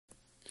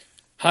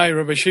Hi,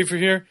 Rabbi Schaefer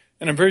here,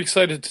 and I'm very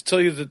excited to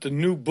tell you that the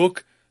new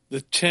book,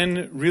 The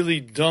 10 Really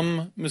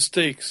Dumb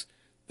Mistakes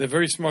That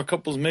Very Smart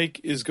Couples Make,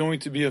 is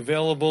going to be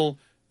available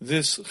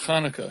this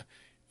Hanukkah.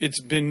 It's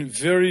been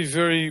very,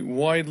 very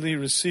widely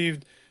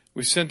received.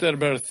 We sent out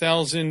about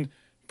 1,000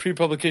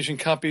 pre-publication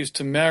copies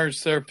to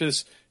marriage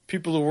therapists,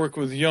 people who work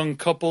with young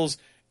couples,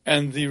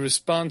 and the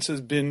response has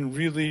been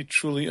really,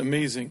 truly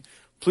amazing.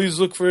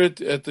 Please look for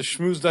it at the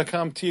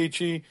shmuz.com,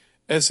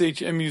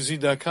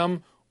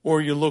 THESHMUZ.com, or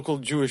your local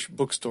Jewish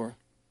bookstore.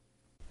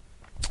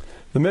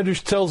 The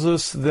Medrash tells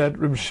us that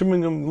Reb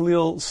Shimon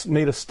Gamliel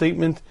made a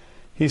statement.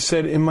 He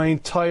said, in my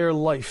entire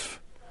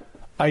life,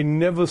 I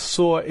never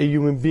saw a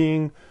human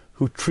being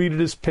who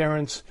treated his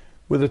parents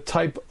with a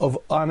type of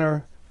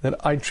honor that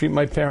I treat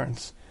my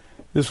parents.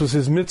 This was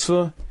his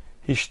mitzvah.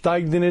 He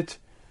steiged in it.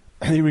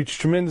 He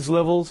reached tremendous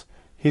levels.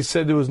 He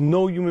said there was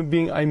no human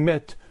being I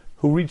met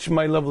who reached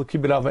my level of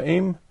Kibud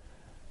Avayim.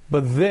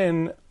 But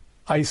then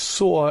I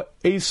saw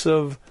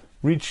Aysav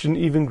reach an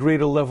even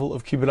greater level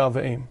of Kibud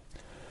Avayim.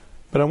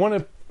 But I want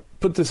to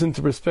put this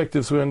into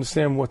perspective so we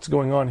understand what's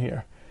going on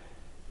here.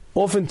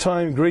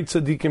 Oftentimes, great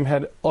tzaddikim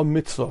had a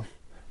mitzvah.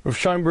 Rav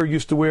Scheinberg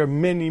used to wear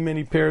many,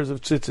 many pairs of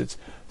tzitzits.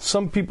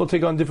 Some people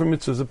take on different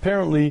mitzvahs.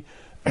 Apparently,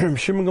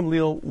 Shimon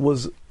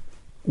Gamliel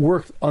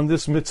worked on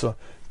this mitzvah.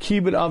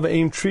 Kibud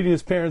Avayim, treating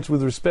his parents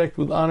with respect,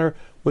 with honor,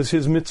 was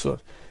his mitzvah.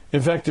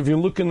 In fact, if you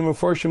look in the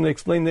Mefarshim, they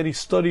explain that he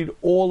studied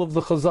all of the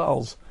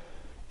Chazals.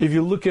 If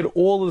you look at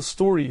all the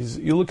stories,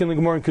 you look in the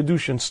Gemara and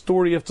Kedushin,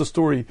 story after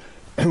story.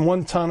 And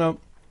one Tana,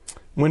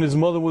 when his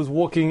mother was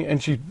walking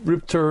and she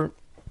ripped her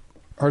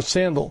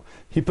sandal,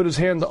 he put his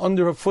hand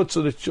under her foot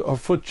so that her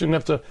foot shouldn't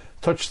have to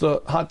touch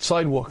the hot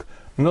sidewalk.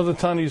 Another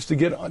Tana used to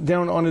get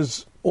down on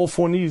his all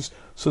four knees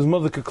so his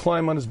mother could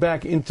climb on his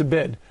back into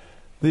bed.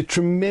 The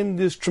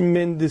tremendous,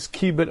 tremendous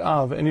Kibud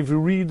Av. And if you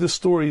read the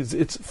stories,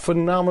 it's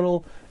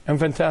phenomenal and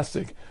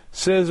fantastic.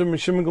 Says Reb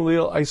Shimon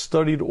Gamliel, I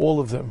studied all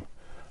of them.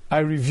 I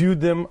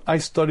reviewed them, I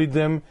studied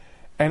them,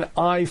 and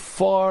I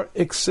far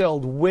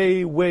excelled,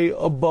 way, way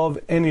above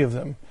any of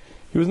them.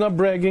 He was not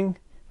bragging,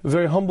 a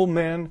very humble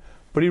man,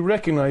 but he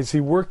recognized he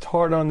worked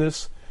hard on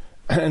this,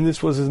 and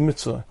this was his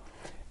mitzvah.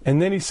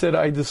 And then he said,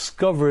 I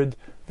discovered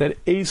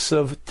that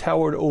Aysav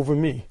towered over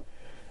me.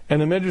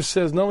 And the Medrash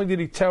says, not only did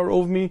he tower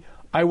over me,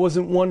 I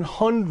wasn't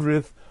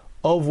 1/100th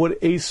of what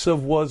Aysav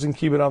was in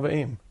Kibud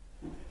Avayim.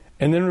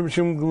 And then Rabbi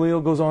Shimon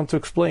Gamliel goes on to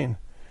explain,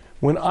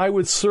 when I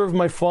would serve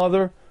my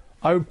father,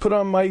 I would put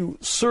on my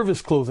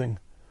service clothing.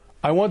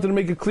 I wanted to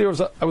make it clear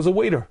I was a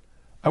waiter.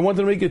 I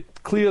wanted to make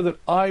it clear that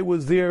I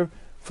was there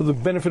for the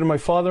benefit of my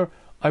father.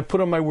 I put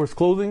on my work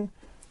clothing.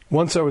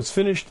 Once I was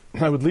finished,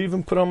 I would leave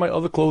and put on my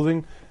other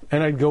clothing,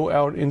 and I'd go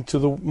out into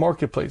the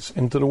marketplace,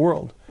 into the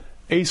world.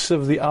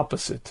 Aysav, the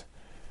opposite.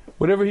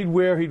 Whatever he'd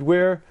wear, he'd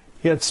wear.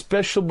 He had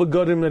special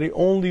begadim that he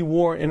only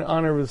wore in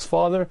honor of his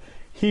father.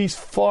 He's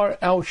far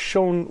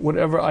outshone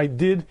whatever I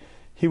did.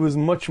 He was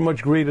much,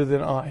 much greater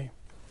than I.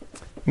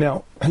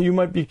 Now, you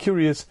might be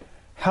curious,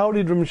 how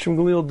did Rabbi Shimon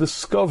Gamliel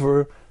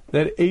discover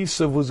that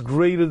Aysav was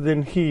greater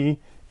than he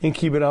in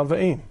Kibud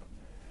Avayim?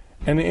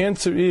 And the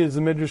answer is,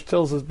 the Medrash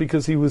tells us,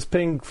 because he was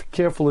paying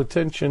careful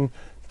attention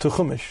to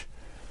Chumash.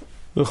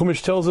 The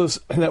Chumash tells us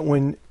that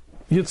when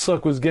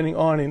Yitzchak was getting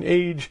on in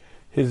age,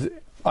 his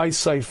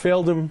eyesight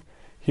failed him,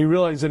 he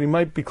realized that he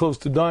might be close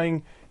to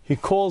dying. He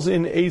calls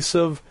in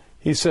Aysav,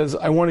 he says,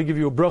 I want to give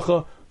you a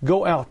bracha,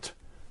 go out,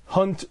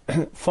 hunt,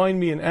 find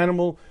me an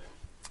animal,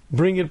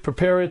 bring it,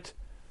 prepare it,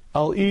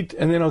 I'll eat,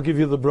 and then I'll give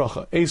you the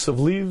bracha. Aysav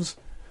leaves,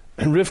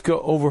 and Rivka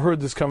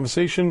overheard this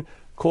conversation,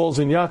 calls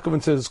in Yaakov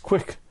and says,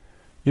 quick,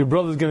 your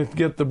brother's going to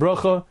get the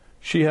bracha.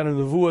 She had a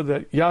nevuah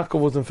that Yaakov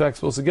was in fact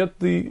supposed to get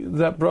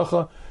that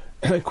bracha.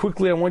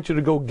 Quickly, I want you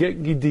to go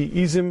get Gidi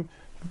Izim,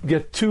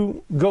 get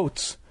 2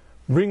 goats,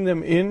 bring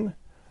them in,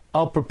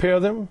 I'll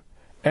prepare them,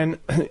 and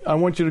I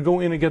want you to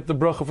go in and get the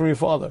bracha from your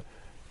father.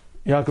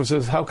 Yaakov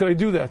says, how could I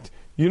do that?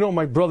 You know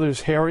my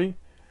brother's hairy,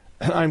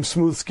 and I'm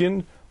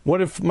smooth-skinned. What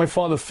if my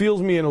father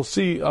feels me and he'll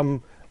see,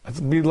 it'll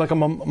be like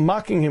I'm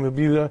mocking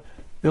him,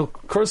 he'll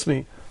curse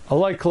me. I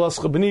like kalas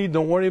chabani,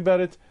 don't worry about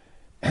it.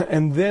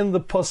 And then the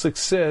pasuk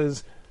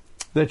says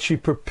that she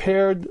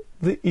prepared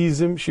the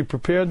izim, she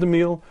prepared the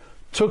meal,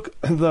 took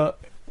the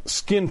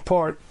skin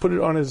part, put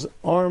it on his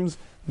arms,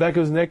 back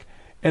of his neck,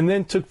 and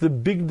then took the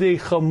bigdei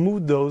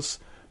chamudos,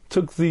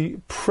 took the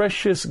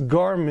precious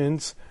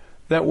garments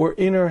that were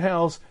in her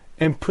house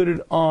and put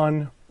it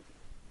on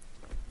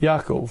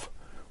Yaakov.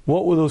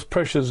 What were those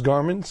precious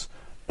garments?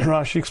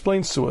 Rashi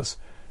explains to us.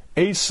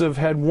 Aysav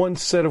had 1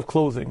 set of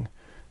clothing.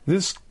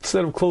 This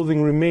set of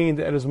clothing remained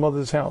at his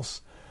mother's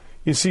house.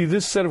 You see,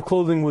 this set of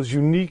clothing was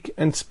unique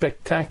and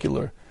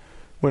spectacular.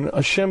 When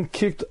Hashem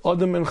kicked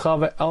Adam and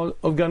Chava out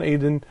of Gan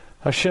Eden,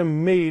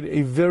 Hashem made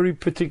a very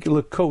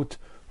particular coat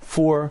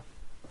for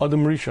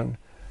Adam Rishon.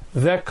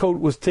 That coat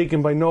was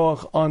taken by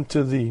Noach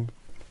onto the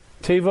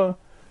Teva.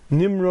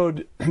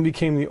 Nimrod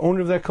became the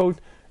owner of that coat,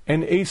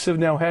 and Aysav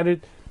now had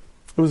it.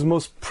 It was the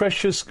most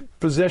precious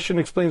possession,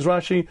 explains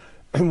Rashi.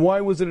 And why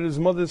was it at his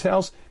mother's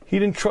house? He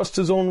didn't trust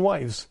his own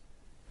wives.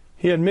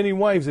 He had many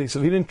wives,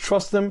 Aysav. He didn't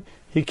trust them.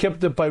 He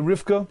kept it by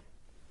Rivka.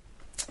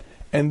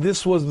 And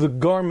this was the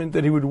garment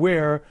that he would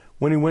wear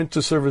when he went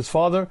to serve his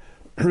father.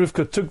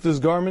 Rivka took this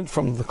garment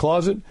from the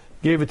closet,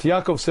 gave it to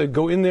Yaakov, said,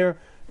 go in there.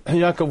 And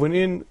Yaakov went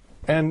in,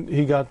 and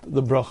he got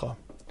the bracha.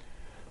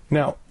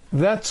 Now,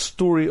 that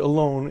story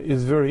alone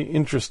is very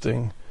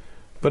interesting,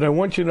 but I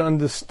want you to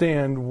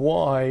understand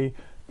why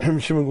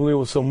Shimon Gamliel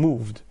was so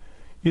moved.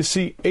 You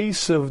see,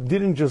 Aysav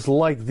didn't just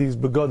like these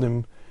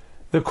begadim.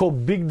 They're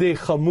called bigdei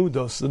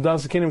chamudos. The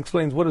Das Hakenim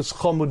explains, what does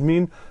chamud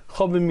mean?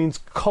 Chamud means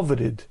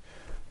coveted.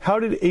 How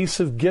did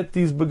Aysav get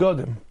these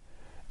begadim?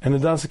 And the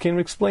Das Hakenim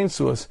explains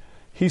to us,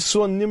 he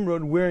saw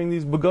Nimrod wearing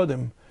these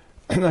begadim.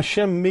 And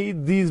Hashem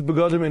made these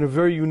begadim in a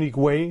very unique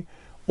way.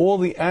 All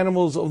the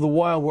animals of the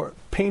wild were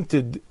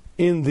painted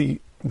in the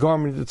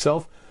garment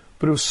itself,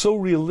 but it was so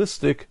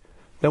realistic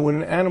that when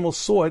an animal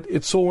saw it,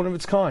 it saw one of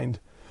its kind.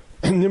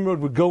 And Nimrod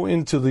would go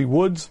into the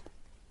woods,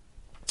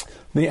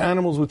 the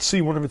animals would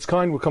see one of its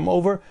kind, would come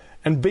over,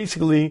 and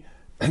basically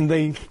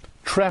they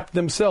trapped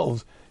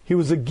themselves. He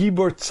was a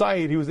gibor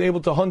tzayid. He was able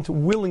to hunt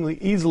willingly,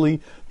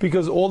 easily,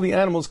 because all the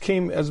animals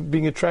came as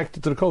being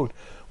attracted to the coat.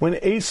 When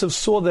Aysav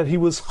saw that he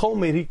was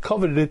chomed, he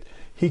coveted it,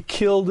 he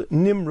killed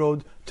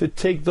Nimrod to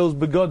take those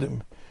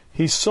begadim.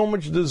 He so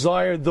much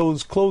desired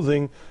those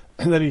clothing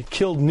that he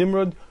killed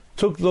Nimrod,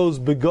 took those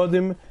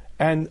begadim,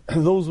 and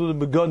those were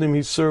the begadim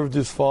he served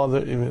his father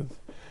with.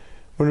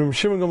 When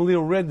Shimon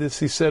Gamliel read this,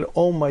 he said,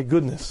 oh my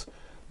goodness,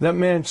 that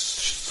man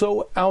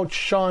so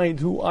outshined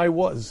who I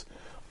was.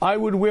 I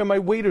would wear my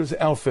waiter's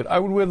outfit. I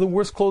would wear the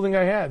worst clothing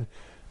I had.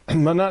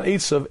 But not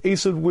Aysav.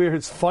 Aysav would wear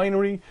his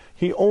finery.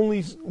 He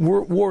only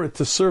wore it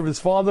to serve his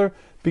father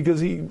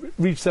because he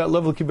reached that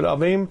level of Kibud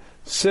Avim.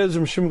 Says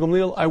Shimon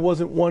Gamliel, I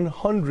wasn't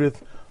 100th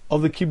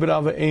of the Kibud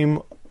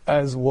Avim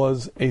as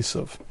was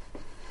Aysav.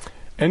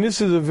 And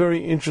this is a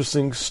very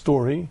interesting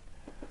story,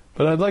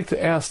 but I'd like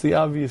to ask the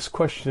obvious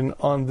question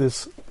on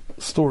this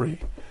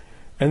story.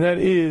 And that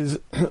is,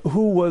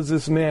 who was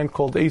this man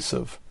called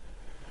Aysav?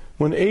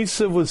 When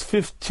Aysav was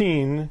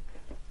 15,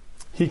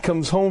 he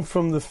comes home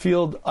from the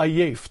field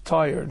ayef,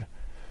 tired.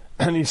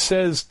 And he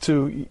says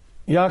to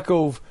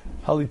Yaakov,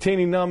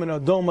 Haliteni nam and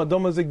Adom.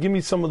 Adom said, give me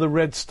some of the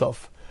red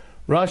stuff.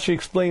 Rashi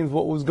explains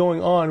what was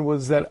going on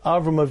was that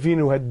Avram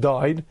Avinu had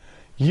died.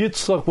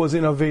 Yitzchak was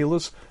in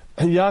Avelus.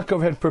 And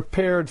Yaakov had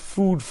prepared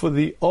food for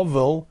the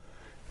Ovel.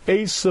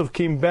 Aysav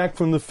came back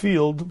from the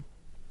field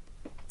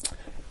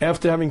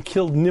after having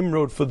killed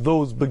Nimrod for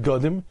those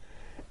begadim.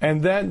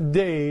 And that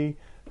day,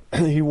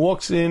 he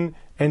walks in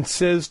and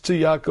says to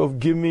Yaakov,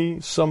 give me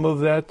some of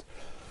that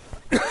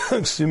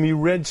excuse me,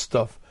 red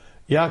stuff.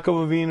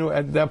 Yaakov Avinu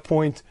at that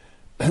point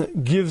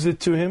gives it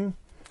to him.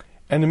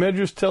 And the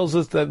Medrash tells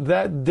us that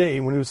that day,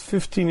 when he was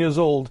 15 years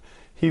old,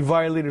 he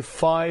violated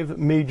 5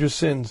 major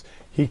sins.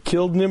 He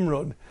killed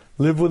Nimrod,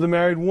 lived with a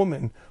married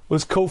woman,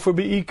 was kofar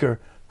be'ikr,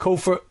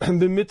 kofar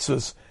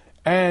b'mitzvahs,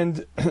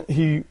 and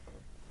he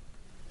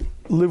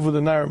lived with a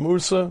Naira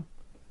Mursa,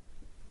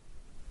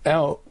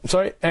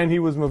 and he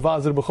was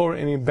Mavazir Bechorah,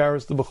 and he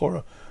embarrassed the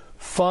Bechorah.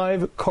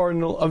 5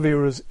 cardinal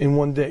Averas in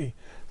one day.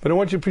 But I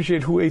want you to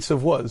appreciate who Aysav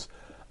was.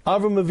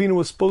 Avram Avinu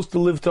was supposed to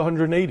live to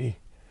 180.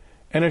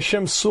 And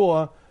Hashem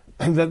saw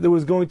that there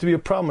was going to be a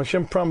problem.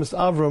 Hashem promised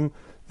Avram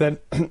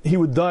that he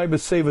would die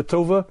b'seva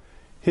tova.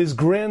 His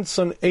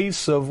grandson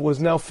Aysav was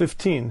now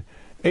 15.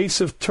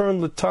 Aysav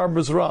turned l'tar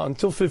b'zra.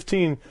 Until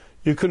 15,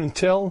 you couldn't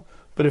tell.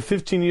 But at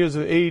 15 years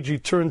of age, he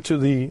turned to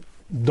the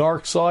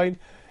dark side.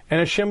 And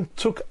Hashem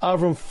took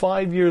Avram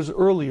 5 years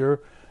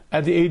earlier,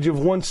 at the age of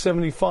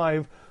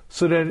 175,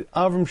 so that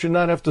Avram should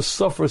not have to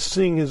suffer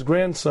seeing his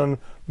grandson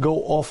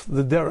go off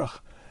the derech.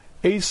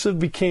 Aysav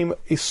became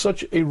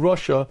such a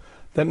rasha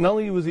that not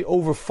only was he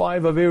over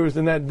 5 averos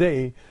in that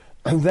day,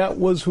 and that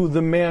was who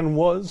the man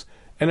was,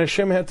 and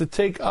Hashem had to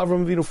take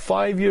Avram Avinu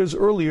 5 years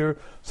earlier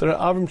so that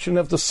Avram shouldn't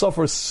have to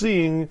suffer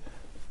seeing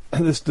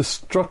this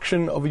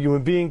destruction of a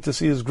human being, to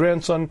see his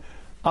grandson.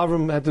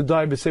 Avram had to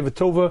die b'seva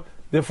tova,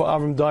 therefore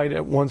Avram died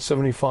at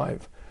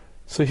 175.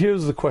 So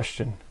here's the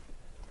question.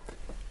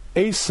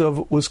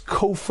 Aysav was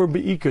kofar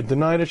be'ikr,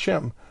 denied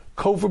Hashem.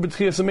 Kofar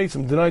b'tchiyas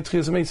ha'mesim, denied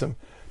tchiyas ha'mesim.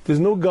 There's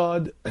no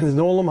God, there's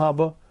no Olam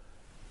Haba.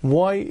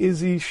 Why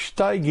is he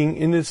steiging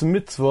in this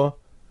mitzvah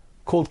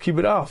called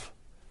Kibud Av?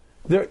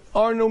 There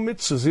are no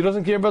mitzvahs. He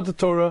doesn't care about the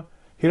Torah.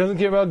 He doesn't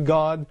care about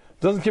God.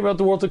 Doesn't care about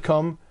the world to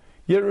come.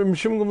 Yet Rabbi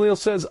Shimon Gamliel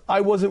says,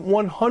 I wasn't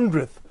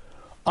 100th.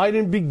 I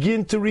didn't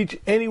begin to reach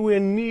anywhere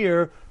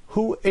near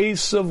who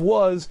Aysav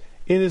was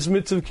in this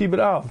mitzvah of Kibud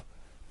Av.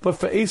 But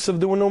for Aysav,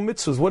 there were no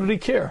mitzvahs. What did he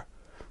care?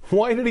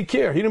 Why did he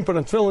care? He didn't put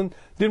on tefillin,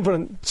 didn't put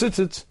on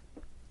tzitzits.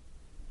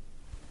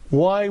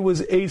 Why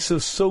was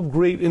Aysav so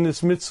great in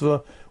this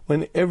mitzvah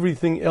when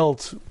everything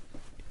else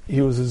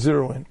he was a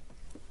zero in?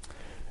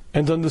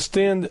 And to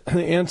understand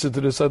the answer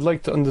to this, I'd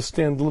like to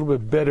understand a little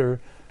bit better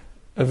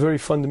a very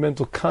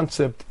fundamental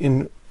concept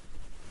in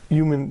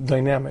human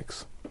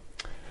dynamics.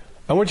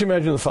 I want you to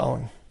imagine the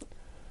following.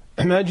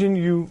 Imagine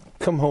you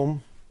come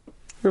home,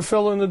 you're a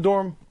fellow in the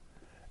dorm,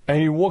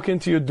 and you walk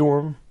into your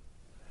dorm,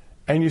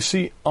 and you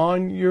see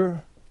on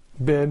your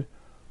bed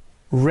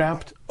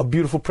wrapped a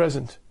beautiful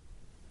present.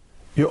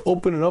 You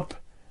open it up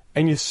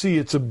and you see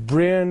it's a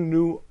brand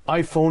new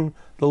iPhone,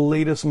 the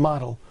latest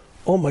model.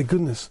 Oh my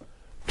goodness,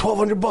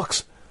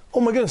 $1,200.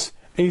 Oh my goodness.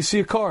 And you see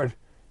a card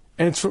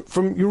and it's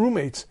from your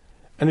roommates.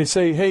 And they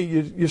say, hey,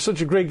 you're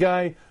such a great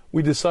guy,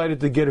 we decided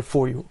to get it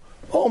for you.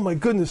 Oh my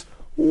goodness,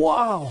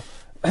 wow,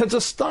 that's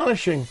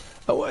astonishing.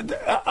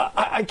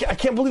 I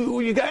can't believe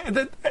it. You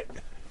got.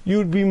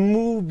 You'd be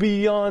moved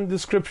beyond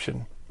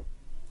description.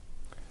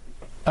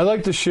 I'd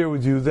like to share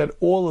with you that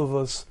all of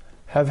us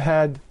have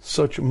had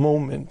such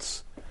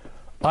moments.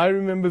 I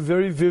remember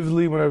very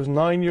vividly when I was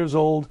 9 years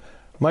old,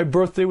 my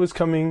birthday was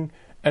coming,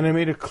 and I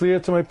made it clear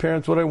to my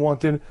parents what I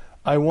wanted.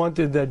 I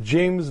wanted that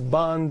James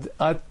Bond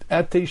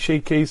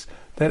attaché case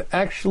that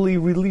actually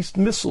released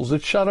missiles.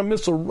 It shot a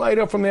missile right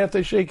up from the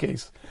attaché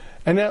case.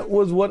 And that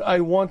was what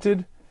I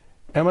wanted,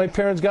 and my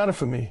parents got it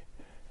for me.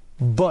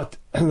 But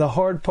the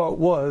hard part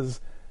was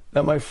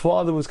that my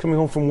father was coming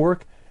home from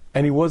work,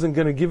 and he wasn't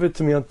going to give it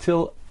to me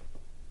until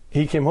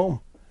he came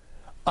home.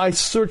 I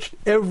searched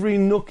every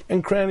nook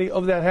and cranny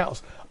of that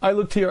house. I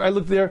looked here, I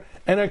looked there,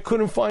 and I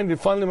couldn't find it.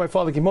 Finally, my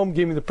father came home,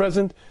 gave me the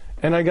present,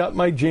 and I got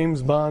my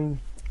James Bond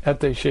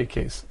attaché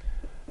case.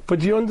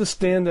 But you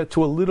understand that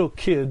to a little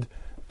kid,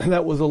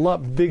 that was a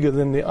lot bigger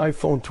than the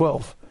iPhone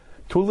 12.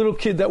 To a little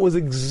kid, that was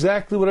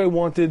exactly what I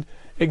wanted,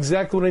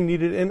 exactly what I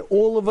needed, and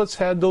all of us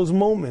had those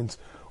moments.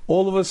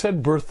 All of us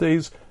had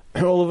birthdays,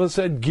 all of us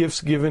had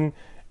gifts given,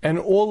 and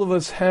all of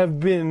us have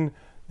been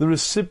the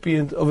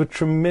recipient of a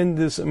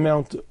tremendous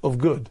amount of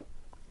good.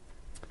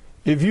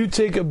 If you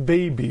take a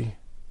baby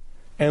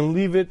and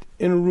leave it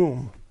in a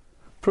room,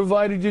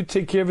 provided you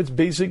take care of its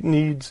basic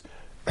needs,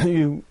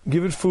 you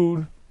give it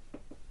food,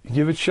 you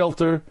give it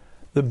shelter,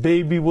 the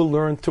baby will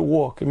learn to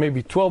walk. It may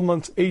be 12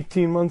 months,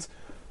 18 months,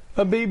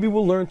 a baby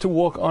will learn to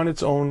walk on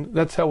its own.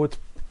 That's how it's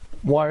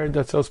wired,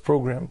 that's how it's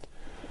programmed.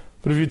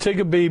 But if you take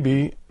a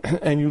baby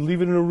and you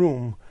leave it in a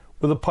room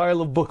with a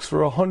pile of books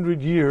for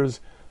 100 years,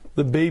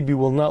 the baby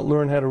will not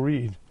learn how to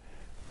read.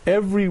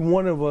 Every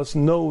one of us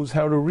knows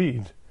how to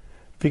read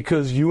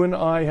because you and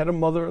I had a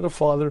mother and a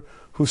father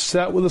who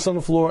sat with us on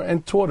the floor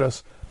and taught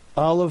us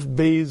Aleph,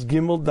 Beis,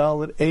 Gimel,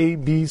 Dalet, A,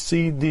 B,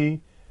 C,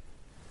 D.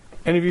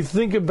 And if you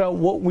think about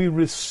what we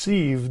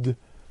received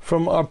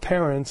from our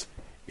parents,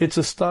 it's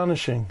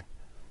astonishing.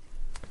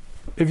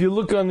 If you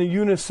look on the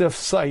UNICEF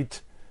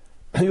site,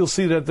 you'll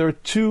see that there are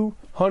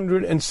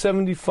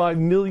 275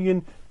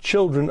 million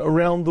children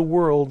around the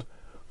world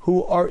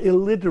who are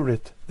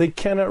illiterate. They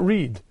cannot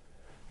read.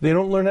 They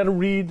don't learn how to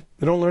read.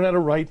 They don't learn how to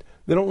write.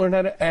 They don't learn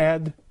how to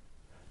add.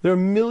 There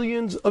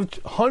are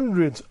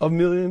hundreds of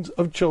millions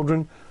of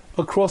children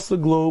across the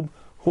globe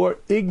who are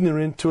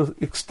ignorant to an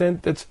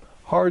extent that's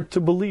hard to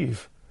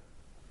believe.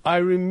 I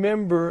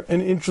remember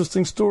an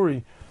interesting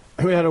story.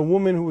 We had a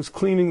woman who was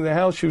cleaning the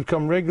house. She would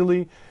come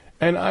regularly,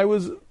 and I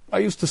was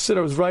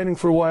writing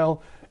for a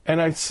while,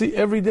 and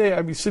every day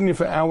I'd be sitting here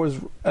for hours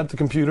at the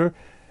computer,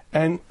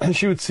 and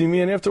she would see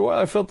me, and after a while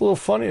I felt a little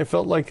funny. I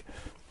felt like,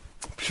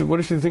 what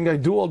does she think I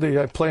do all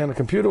day? I play on the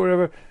computer or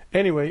whatever.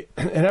 Anyway,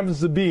 it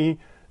happens to be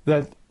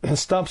that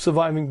Stop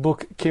Surviving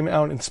book came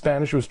out in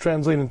Spanish. It was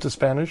translated into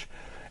Spanish,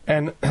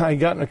 and I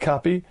got a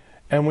copy,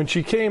 and when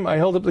she came, I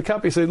held up the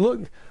copy. I said,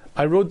 look,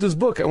 I wrote this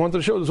book. I wanted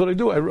to show this what I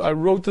do. I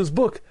wrote this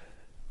book,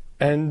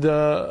 and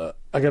I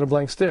got a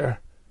blank stare.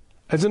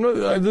 I said,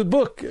 no, the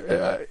book.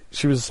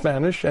 She was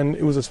Spanish, and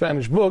it was a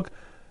Spanish book.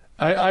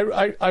 I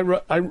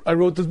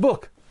wrote this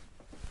book.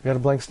 I got a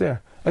blank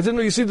stare. I said,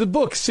 no, you see the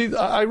book. See,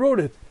 I wrote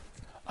it.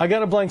 I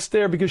got a blank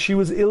stare because she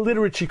was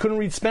illiterate. She couldn't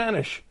read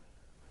Spanish.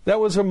 That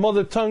was her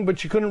mother tongue, but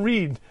she couldn't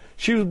read.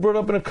 She was brought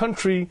up in a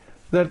country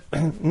that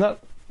not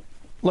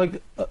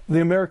like the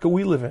America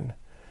we live in.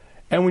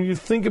 And when you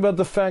think about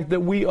the fact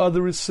that we are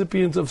the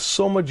recipients of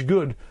so much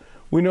good,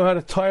 we know how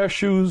to tie our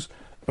shoes,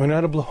 we know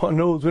how to blow our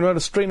nose, we know how to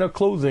straighten our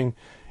clothing.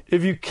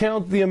 If you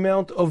count the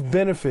amount of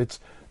benefits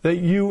that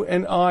you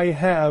and I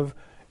have,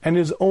 and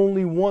there's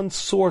only one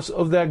source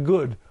of that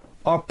good,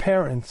 our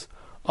parents.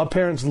 Our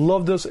parents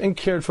loved us and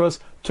cared for us,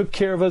 took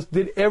care of us,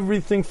 did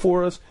everything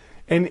for us,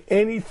 and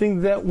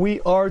anything that we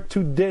are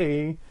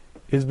today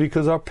is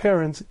because our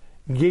parents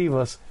gave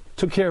us,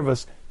 took care of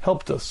us,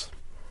 helped us.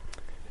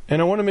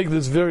 And I want to make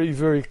this very,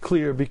 very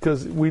clear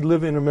because we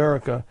live in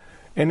America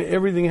and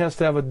everything has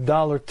to have a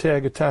dollar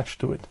tag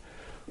attached to it.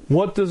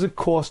 What does it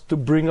cost to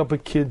bring up a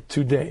kid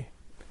today?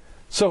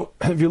 So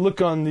if you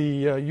look on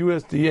the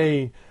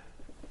USDA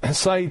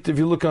site, if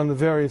you look on the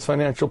various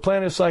financial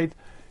planner site,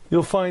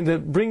 you'll find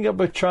that bringing up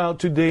a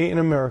child today in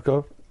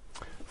America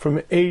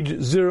from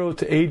age 0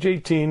 to age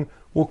 18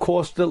 will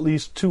cost at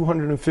least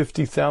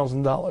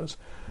 $250,000.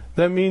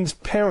 That means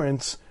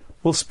parents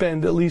will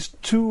spend at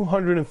least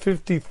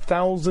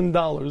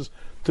 $250,000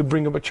 to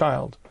bring up a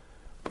child.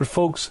 But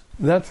folks,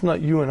 that's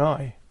not you and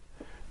I.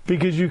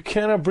 Because you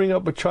cannot bring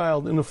up a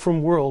child in the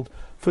frum world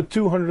for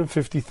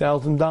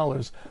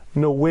 $250,000.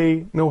 No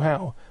way, no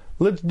how.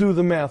 Let's do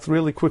the math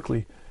really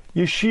quickly.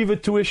 Yeshiva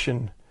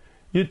tuition.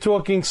 You're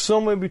talking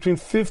somewhere between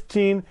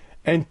 $15,000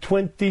 and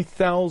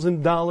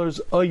 $20,000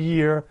 a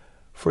year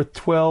for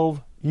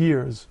 12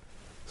 years.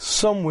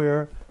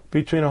 somewhere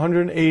between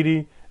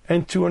 $180,000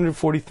 and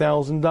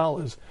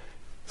 $240,000.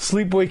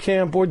 Sleepaway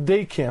camp or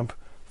day camp,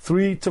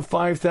 $3,000 to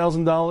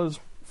 $5,000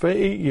 for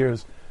 8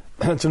 years.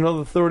 That's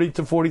another $30,000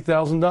 to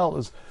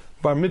 $40,000.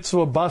 Bar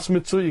mitzvah, bas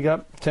mitzvah, you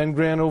got 10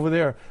 grand over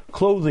there.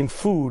 Clothing,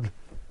 food,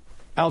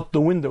 out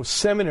the window.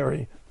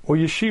 Seminary or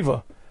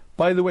yeshiva.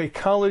 By the way,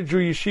 college or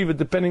yeshiva,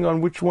 depending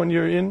on which one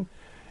you're in,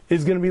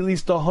 is going to be at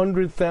least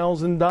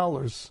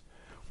 $100,000.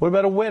 What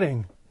about a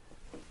wedding?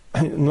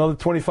 Another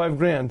 25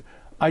 grand.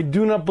 I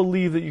do not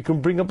believe that you can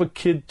bring up a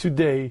kid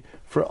today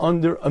for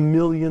under $1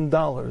 million.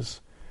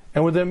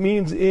 And what that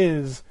means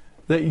is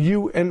that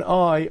you and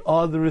I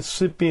are the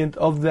recipient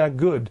of that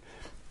good.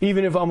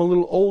 Even if I'm a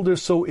little older,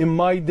 so in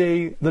my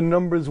day, the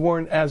numbers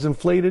weren't as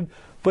inflated.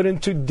 But in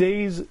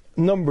today's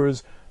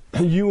numbers,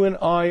 you and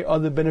I are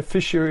the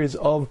beneficiaries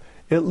of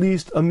at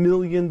least $1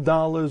 million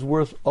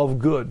worth of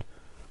good.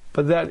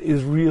 But that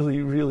is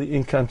really, really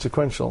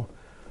inconsequential.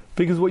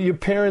 Because what your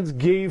parents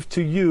gave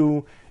to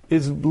you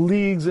is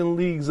leagues and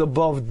leagues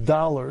above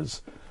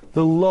dollars.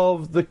 The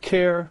love, the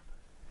care.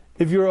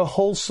 If you're a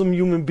wholesome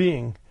human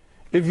being,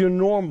 if you're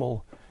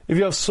normal, if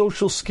you have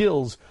social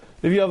skills,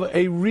 if you have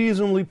a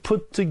reasonably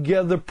put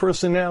together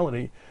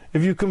personality,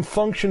 if you can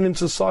function in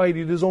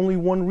society, there's only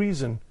one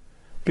reason.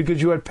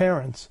 Because you had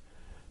parents.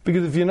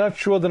 Because if you're not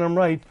sure that I'm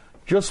right,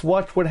 just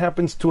watch what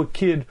happens to a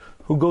kid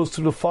who goes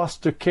through the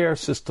foster care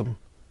system.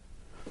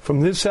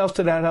 From this house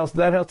to that house to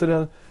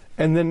that,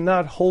 and then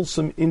not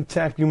wholesome,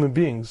 intact human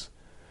beings.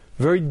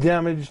 Very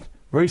damaged,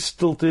 very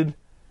stilted,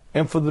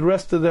 and for the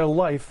rest of their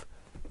life,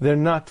 they're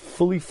not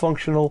fully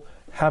functional,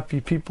 happy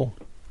people.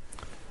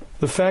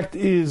 The fact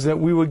is that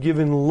we were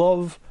given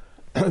love,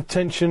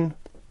 attention,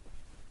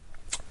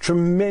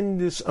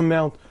 tremendous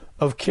amount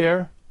of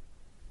care,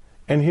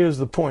 and here's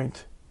the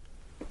point.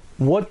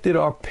 What did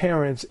our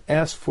parents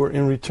ask for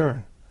in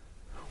return?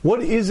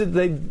 What is it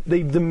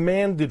they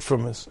demanded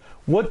from us?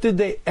 What did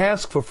they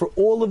ask for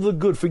all of the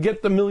good?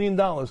 Forget the $1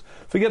 million.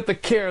 Forget the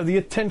care, the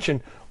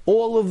attention,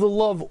 all of the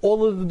love,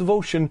 all of the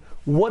devotion.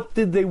 What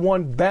did they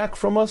want back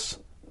from us?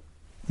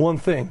 One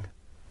thing.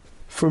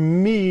 For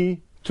me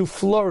to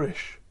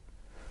flourish.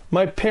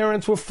 My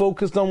parents were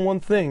focused on one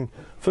thing.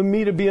 For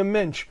me to be a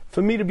mensch.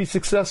 For me to be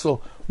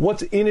successful.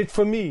 What's in it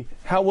for me?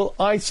 How will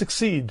I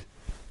succeed?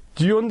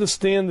 Do you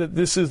understand that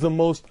this is the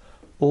most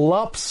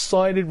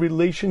lopsided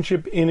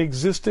relationship in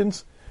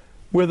existence,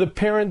 where the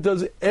parent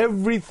does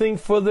everything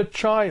for the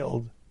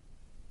child?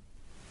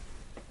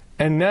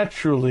 And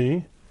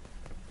naturally,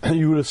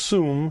 you would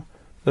assume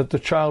that the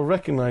child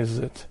recognizes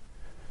it.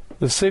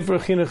 The Sefer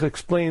Chinuch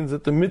explains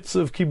that the mitzvah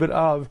of Kibud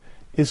Av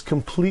is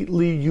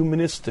completely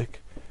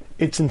humanistic.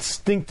 It's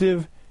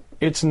instinctive,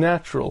 it's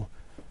natural.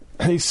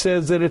 He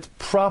says that it's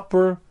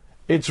proper,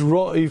 it's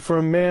raw for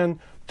a man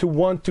to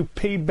want to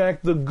pay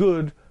back the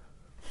good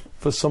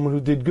for someone who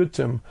did good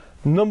to him.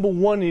 Number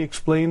one, he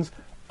explains,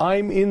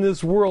 I'm in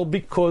this world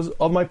because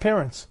of my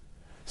parents.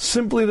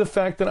 Simply the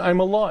fact that I'm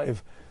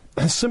alive,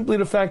 simply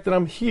the fact that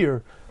I'm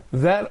here,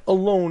 that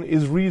alone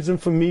is reason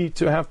for me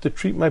to have to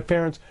treat my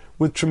parents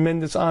with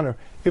tremendous honor.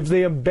 If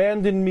they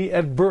abandoned me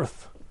at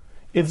birth,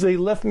 if they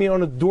left me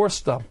on a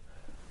doorstep,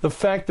 the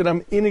fact that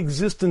I'm in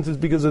existence is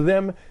because of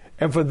them,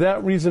 and for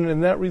that reason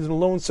and that reason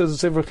alone, says the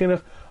Sefer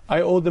Chinuch,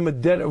 I owe them a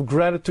debt of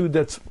gratitude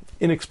that's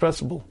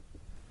inexpressible.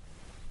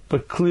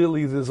 But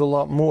clearly there's a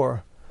lot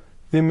more.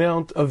 The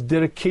amount of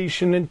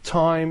dedication and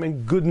time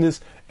and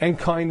goodness and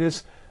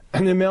kindness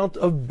and the amount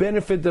of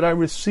benefit that I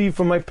receive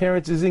from my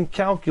parents is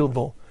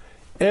incalculable.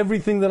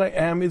 Everything that I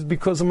am is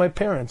because of my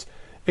parents.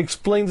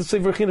 Explains the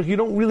Sefer Chinuch, you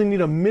don't really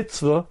need a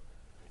mitzvah.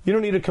 You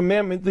don't need a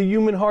commandment. The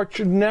human heart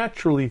should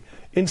naturally,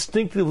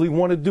 instinctively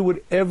want to do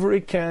whatever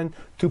it can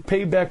to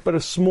pay back but a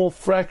small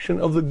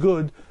fraction of the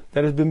good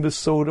that has been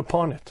bestowed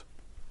upon it.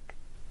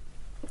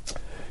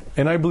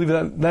 And I believe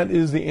that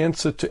is the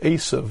answer to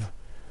Aysav.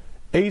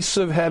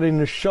 Aysav had a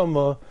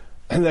neshama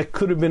that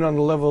could have been on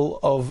the level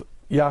of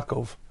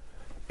Yaakov.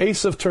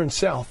 Aysav turned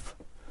south,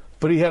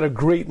 but he had a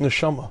great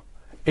neshama,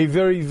 a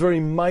very, very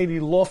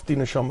mighty, lofty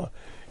neshama.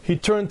 He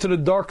turned to the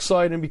dark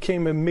side and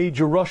became a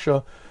major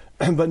Russia,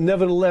 but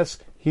nevertheless,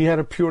 he had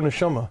a pure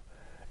neshama.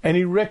 And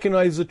he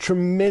recognized the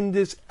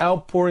tremendous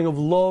outpouring of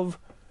love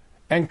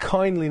and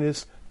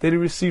kindliness that he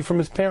received from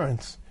his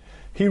parents.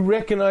 He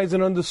recognized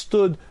and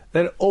understood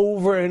that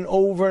over and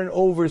over and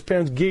over his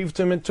parents gave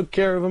to him and took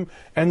care of him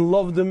and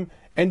loved him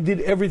and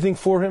did everything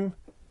for him.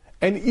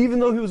 And even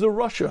though he was a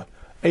Russia,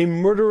 a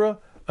murderer,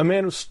 a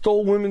man who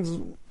stole women's,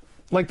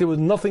 like there was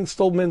nothing,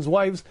 stole men's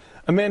wives,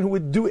 a man who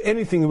would do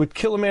anything, who would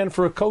kill a man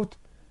for a coat,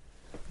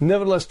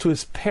 nevertheless to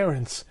his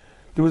parents,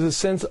 there was a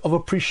sense of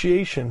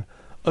appreciation,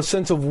 a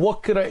sense of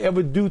what could I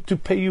ever do to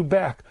pay you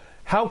back?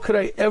 How could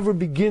I ever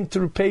begin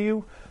to repay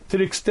you? To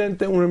the extent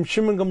that when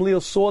Shimon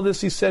Gamliel saw this,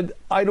 he said,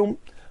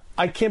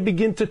 I can't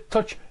begin to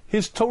touch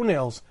his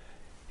toenails.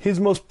 His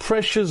most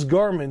precious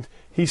garment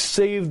he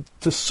saved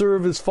to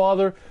serve his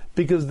father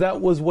because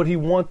that was what he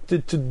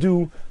wanted to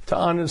do to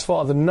honor his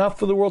father. Not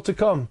for the world to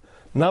come,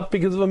 not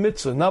because of a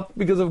mitzvah, not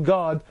because of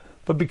God,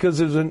 but because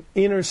there's an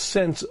inner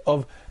sense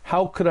of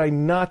how could I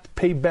not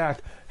pay back?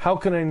 How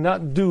can I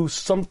not do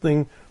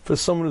something for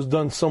someone who's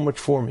done so much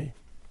for me?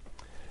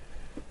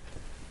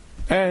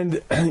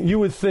 And you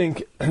would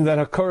think that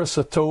hakaras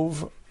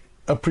hatov,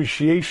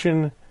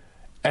 appreciation,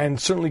 and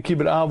certainly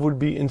Kibud Av would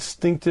be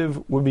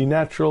instinctive, would be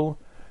natural,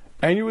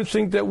 and you would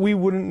think that we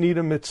wouldn't need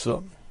a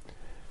mitzvah.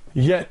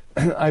 Yet,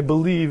 I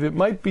believe it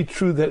might be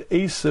true that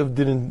Aysav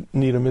didn't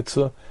need a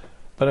mitzvah,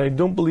 but I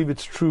don't believe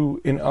it's true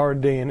in our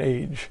day and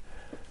age.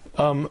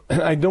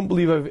 I don't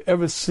believe I've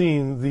ever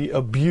seen the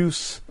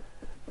abuse,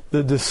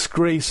 the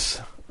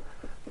disgrace,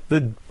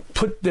 the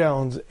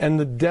put-downs, and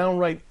the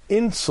downright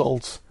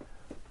insults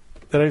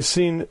that I've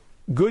seen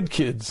good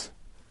kids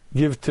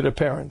give to their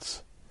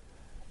parents.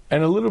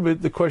 And a little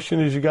bit, the question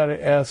is, you got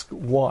to ask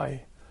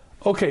why.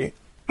 Okay,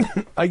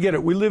 I get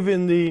it. We live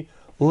in the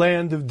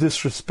land of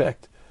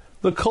disrespect.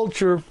 The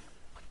culture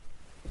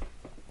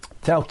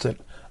touts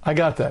it. I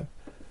got that.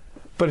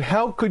 But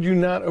how could you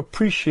not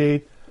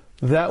appreciate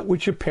that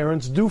which your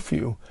parents do for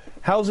you?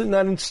 How's it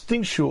not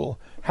instinctual?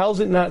 How's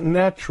it not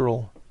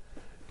natural?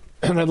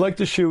 And I'd like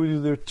to share with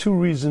you there are two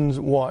reasons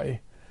why.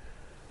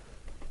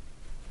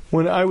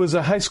 When I was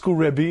a high school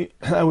Rebbe,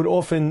 I would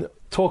often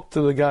talk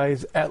to the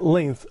guys at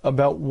length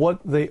about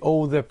what they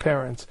owe their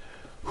parents.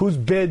 Whose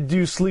bed do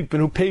you sleep in?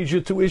 Who pays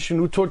your tuition?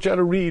 Who taught you how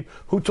to read?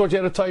 Who taught you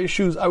how to tie your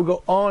shoes? I would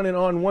go on and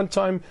on. One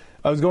time,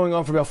 I was going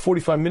on for about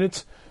 45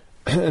 minutes,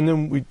 and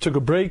then we took a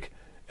break,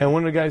 and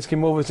one of the guys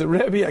came over and said,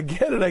 Rebbe, I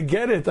get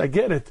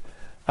it.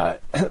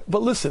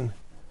 But listen,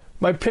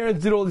 my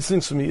parents did all these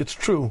things for me. It's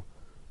true.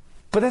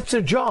 But that's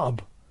their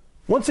job.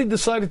 Once they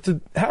decided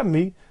to have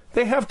me,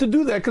 they have to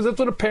do that because that's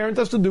what a parent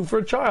has to do for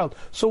a child.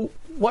 So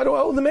why do I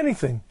owe them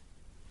anything?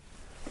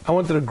 I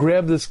wanted to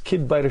grab this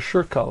kid by the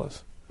shirt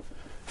collars.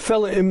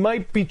 Fella, it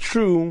might be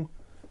true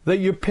that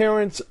your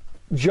parents'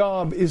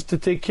 job is to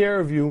take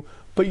care of you,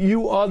 but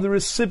you are the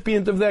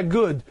recipient of that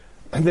good.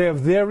 And they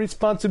have their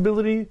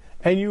responsibility,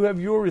 and you have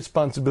your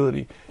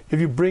responsibility. If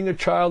you bring a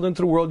child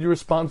into the world, you're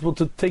responsible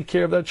to take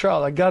care of that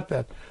child. I got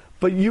that.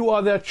 But you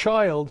are that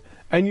child,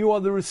 and you are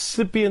the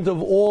recipient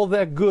of all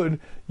that good.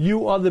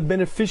 You are the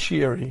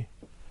beneficiary.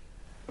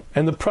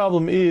 And the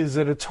problem is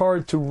that it's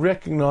hard to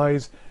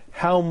recognize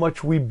how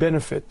much we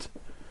benefit.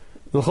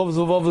 The Chovos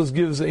HaLevavos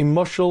gives a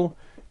mushal.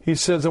 He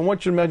says, I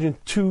want you to imagine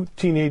two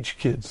teenage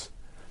kids.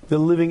 They're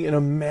living in a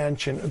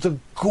mansion. It's a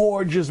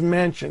gorgeous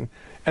mansion.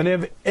 And they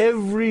have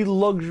every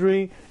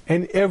luxury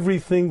and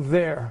everything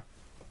there.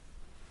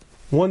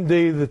 One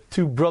day, the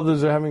two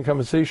brothers are having a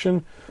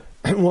conversation.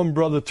 And one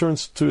brother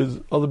turns to his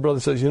other brother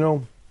and says, you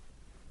know,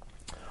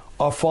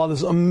 our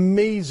father's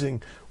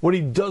amazing. What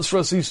he does for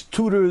us, these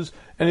tutors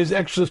and his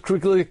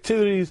extracurricular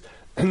activities,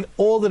 and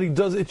all that he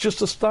does, it's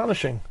just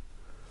astonishing.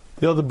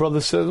 The other brother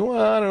says, well,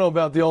 I don't know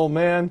about the old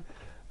man.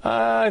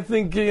 I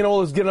think,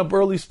 all this getting up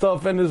early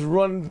stuff and his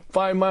run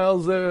 5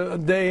 miles a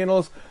day and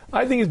all this,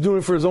 I think he's doing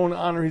it for his own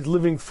honor. He's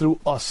living through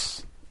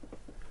us.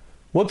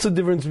 What's the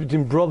difference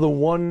between brother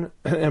 1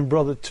 and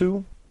brother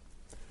 2?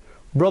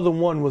 Brother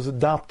 1 was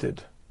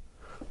adopted.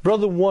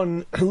 Brother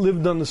 1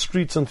 lived on the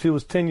streets until he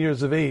was 10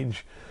 years of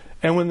age.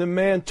 And when the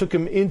man took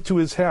him into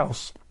his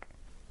house,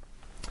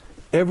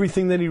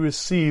 everything that he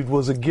received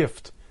was a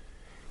gift.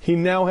 He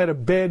now had a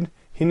bed,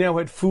 he now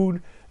had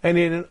food, and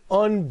he had an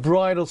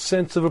unbridled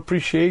sense of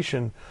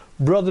appreciation.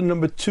 Brother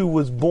number 2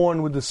 was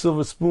born with the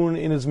silver spoon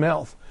in his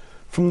mouth.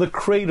 From the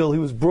cradle, he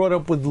was brought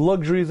up with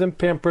luxuries and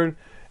pampered,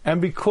 and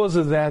because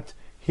of that,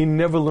 he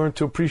never learned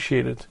to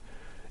appreciate it.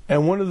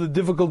 And one of the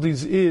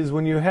difficulties is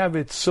when you have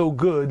it so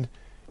good,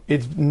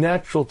 it's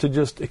natural to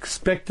just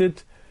expect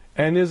it,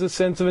 and there's a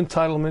sense of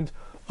entitlement.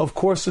 Of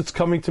course it's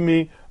coming to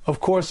me. Of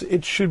course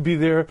it should be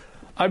there.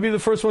 I'd be the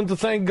first one to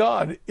thank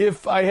God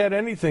if I had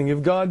anything,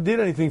 if God did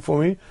anything for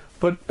me.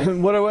 But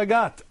what do I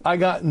got? I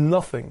got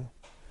nothing.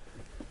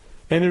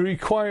 And it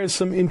requires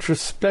some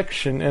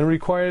introspection and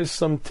requires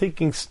some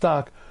taking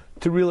stock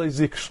to realize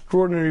the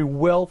extraordinary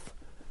wealth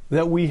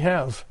that we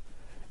have.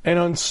 And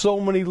on so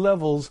many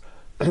levels,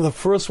 the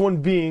first one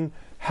being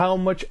how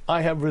much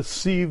I have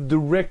received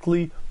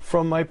directly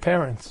from my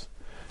parents.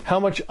 How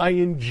much I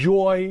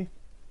enjoy,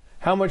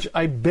 how much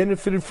I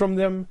benefited from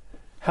them,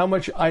 how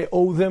much I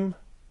owe them.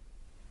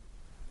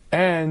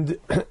 And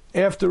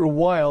after a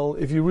while,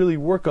 if you really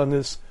work on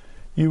this,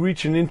 you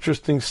reach an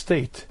interesting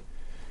state.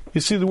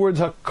 You see, the words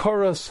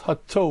hakaras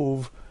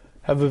hatov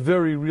have a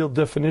very real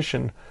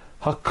definition.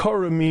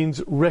 Hakara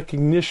means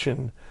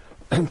recognition,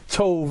 and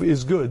tov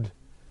is good.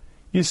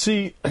 You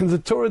see, the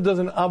Torah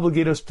doesn't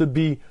obligate us to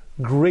be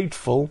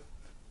grateful.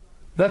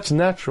 That's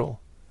natural.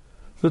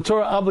 The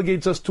Torah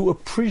obligates us to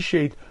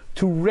appreciate,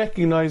 to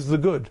recognize the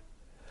good.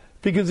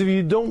 Because if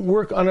you don't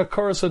work on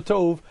hakaras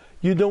hatov,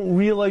 you don't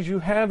realize you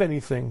have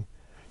anything.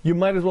 You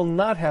might as well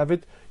not have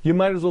it. You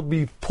might as well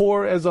be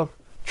poor as a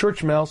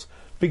church mouse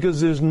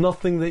because there's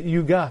nothing that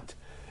you got.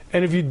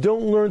 And if you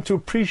don't learn to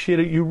appreciate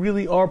it, you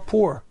really are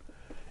poor.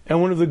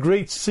 And one of the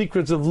great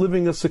secrets of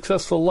living a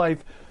successful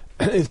life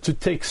is to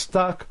take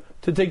stock,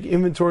 to take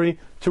inventory,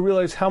 to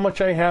realize how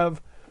much I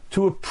have,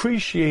 to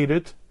appreciate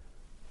it.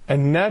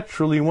 And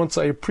naturally, once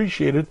I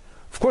appreciate it,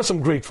 of course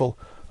I'm grateful.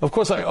 Of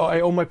course,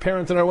 I owe my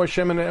parents and I owe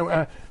Hashem.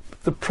 And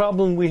the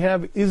problem we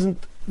have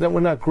isn't that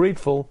we're not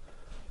grateful.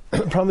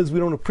 The problem is we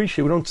don't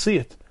appreciate it. We don't see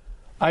it.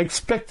 I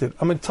expect it.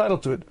 I'm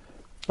entitled to it.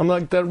 I'm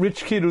like that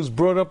rich kid who's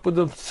brought up with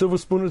a silver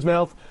spoon in his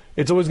mouth.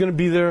 It's always going to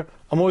be there.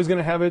 I'm always going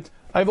to have it.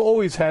 I've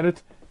always had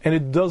it, and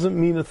it doesn't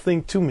mean a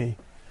thing to me.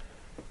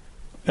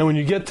 And when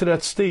you get to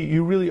that state,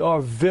 you really are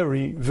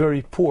very,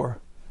 very poor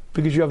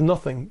because you have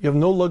nothing. You have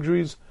no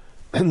luxuries,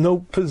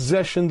 no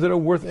possessions that are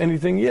worth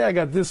anything. Yeah, I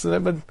got this and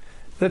that, but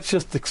that's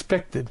just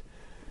expected.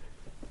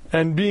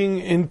 And being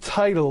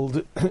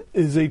entitled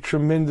is a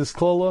tremendous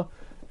klala,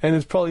 and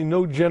there's probably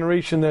no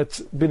generation that's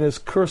been as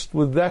cursed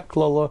with that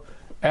klala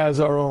as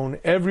our own.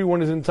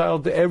 Everyone is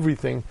entitled to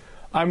everything.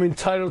 I'm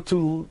entitled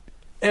to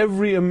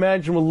every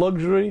imaginable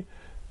luxury.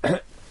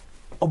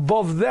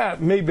 Above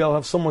that, maybe I'll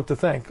have someone to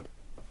thank.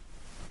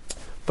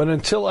 But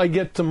until I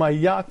get to my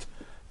yacht,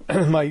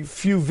 my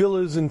few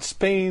villas in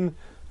Spain,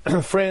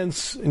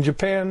 France, and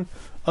Japan,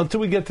 until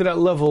we get to that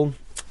level,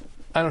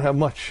 I don't have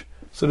much.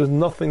 So there's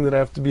nothing that I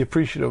have to be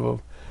appreciative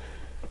of.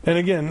 And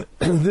again,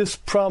 this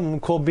problem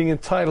called being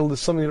entitled is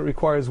something that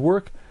requires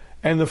work.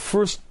 And the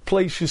first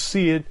place you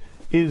see it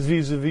is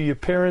vis-a-vis your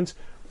parents,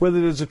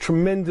 whether there's a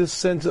tremendous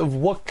sense of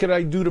what could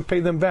I do to pay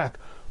them back?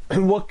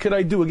 And what could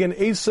I do? Again,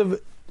 Aysav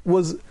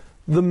was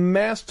the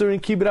master in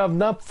Kibud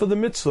not for the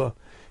mitzvah.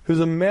 He was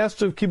a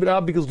master of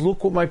Kibud because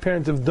look what my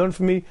parents have done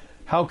for me.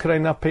 How could I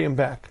not pay him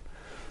back?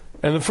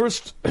 And the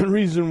first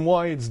reason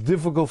why it's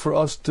difficult for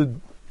us to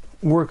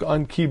work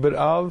on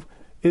Kibud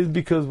is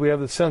because we have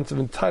the sense of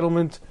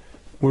entitlement.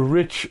 We're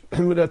rich,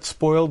 and we're that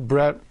spoiled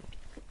brat,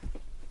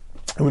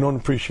 and we don't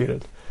appreciate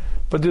it.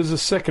 But there's a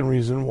second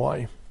reason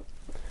why.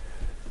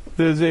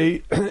 There's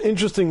a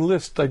interesting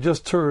list I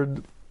just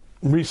heard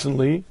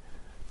recently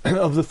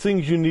of the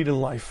things you need in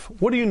life.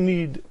 What do you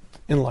need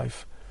in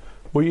life?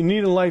 What you need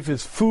in life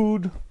is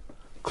food,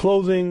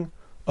 clothing,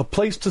 a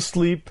place to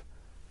sleep,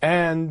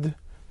 and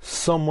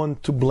someone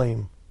to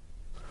blame.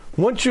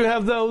 Once you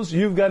have those,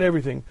 you've got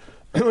everything.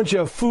 Once you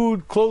have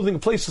food, clothing, a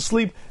place to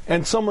sleep,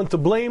 and someone to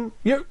blame,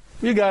 you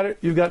got it.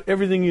 You've got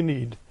everything you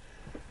need.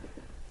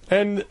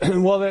 And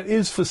while that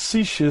is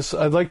facetious,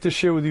 I'd like to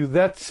share with you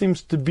that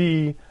seems to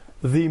be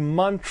the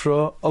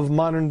mantra of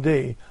modern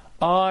day.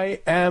 I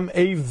am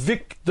a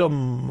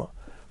victim.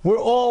 We're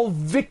all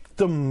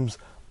victims.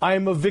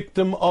 I'm a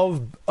victim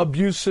of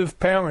abusive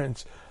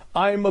parents.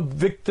 I'm a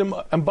victim,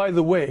 and by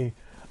the way,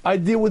 I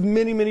deal with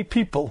many, many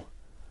people.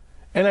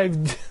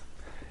 And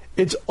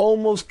it's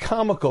almost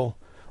comical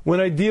when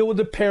I deal with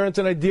the parents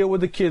and I deal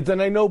with the kids,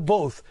 and I know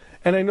both,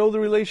 and I know the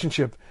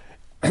relationship.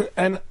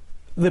 And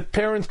the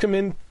parents come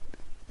in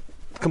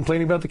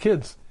complaining about the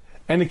kids,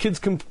 and the kids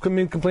come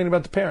in complaining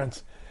about the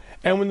parents.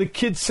 And when the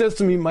kid says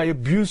to me, my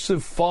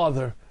abusive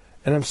father,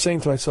 and I'm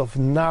saying to myself,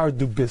 nar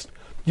du bist.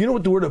 You know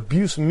what the word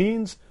abuse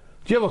means?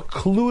 Do you have a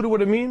clue to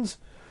what it means?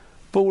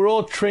 But we're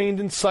all trained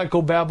in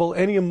psychobabble.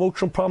 Any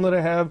emotional problem that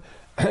I have,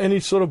 any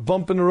sort of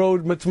bump in the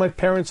road, it's my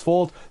parents'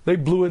 fault. They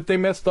blew it. They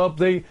messed up.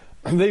 They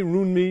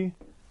ruined me.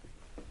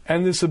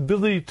 And this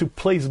ability to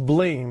place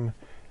blame,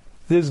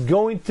 there's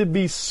going to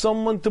be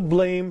someone to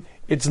blame.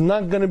 It's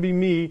not going to be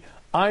me.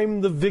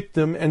 I'm the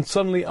victim, and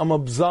suddenly I'm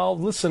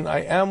absolved. Listen,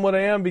 I am what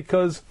I am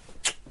because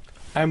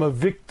I'm a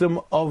victim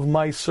of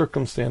my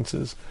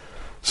circumstances.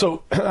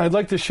 So I'd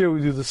like to share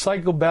with you the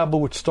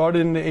psychobabble, which started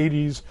in the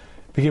 80s,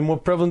 became more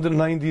prevalent in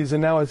the 90s,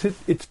 and now has hit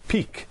its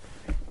peak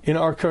in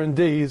our current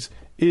days,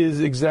 is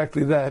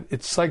exactly that.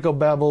 It's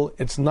psychobabble,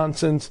 it's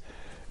nonsense,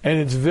 and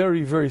it's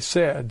very, very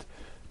sad.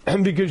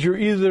 Because you're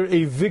either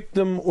a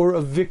victim or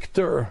a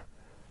victor.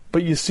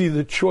 But you see,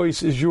 the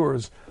choice is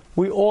yours.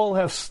 We all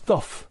have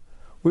stuff.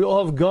 We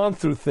all have gone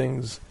through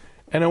things.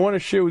 And I want to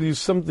share with you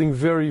something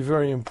very,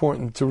 very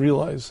important to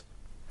realize.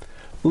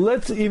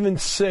 Let's even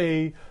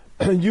say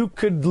you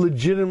could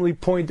legitimately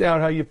point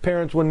out how your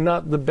parents were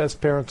not the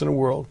best parents in the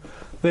world.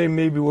 They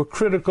maybe were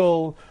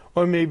critical,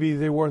 or maybe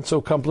they weren't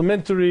so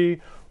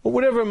complimentary, or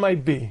whatever it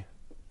might be.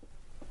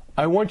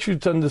 I want you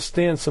to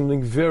understand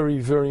something very,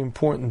 very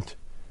important.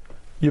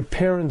 Your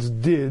parents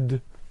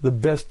did the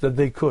best that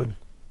they could.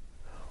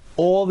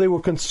 All they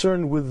were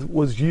concerned with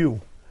was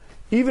you.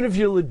 Even if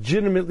you're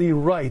legitimately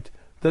right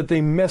that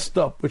they messed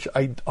up, which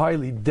I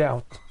highly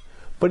doubt,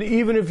 but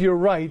even if you're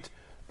right,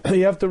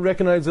 you have to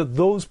recognize that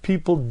those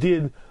people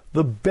did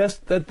the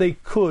best that they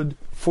could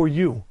for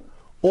you.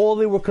 All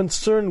they were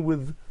concerned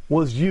with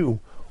was you.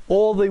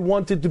 All they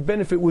wanted to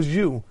benefit was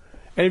you.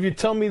 And if you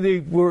tell me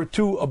they were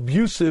too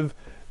abusive,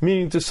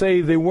 meaning to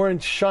say they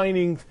weren't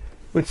shining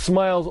with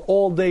smiles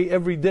all day,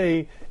 every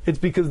day, it's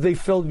because they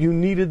felt you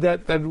needed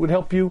that would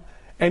help you.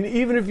 And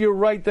even if you're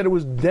right that it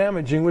was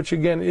damaging, which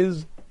again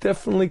is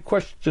definitely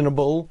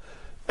questionable,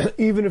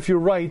 even if you're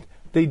right,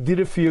 they did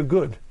it for your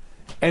good.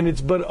 And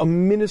it's but a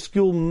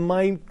minuscule,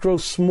 micro,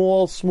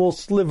 small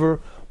sliver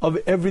of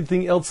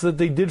everything else that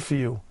they did for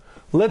you.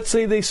 Let's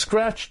say they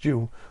scratched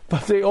you,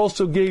 but they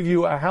also gave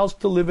you a house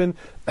to live in,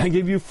 they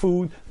gave you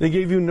food, they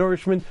gave you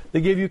nourishment,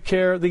 they gave you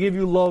care, they gave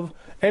you love.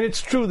 And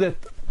it's true that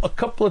a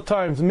couple of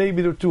times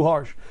maybe they're too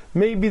harsh.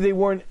 Maybe they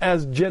weren't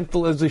as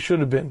gentle as they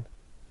should have been.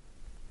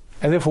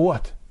 And therefore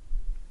what?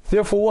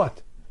 Therefore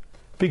what?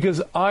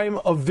 Because I'm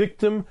a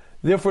victim,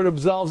 therefore it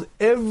absolves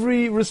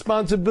every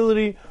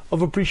responsibility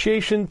of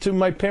appreciation to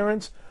my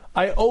parents.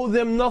 I owe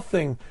them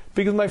nothing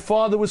because my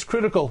father was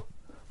critical.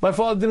 My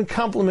father didn't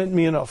compliment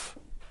me enough.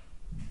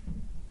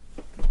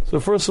 So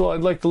first of all,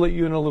 I'd like to let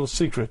you in a little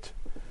secret.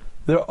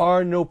 There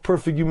are no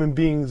perfect human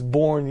beings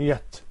born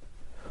yet.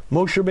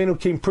 Moshe Rabbeinu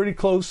came pretty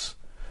close.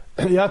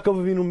 Yaakov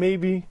Avinu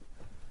maybe.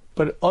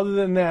 But other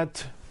than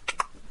that,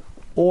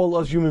 all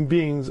us human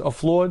beings are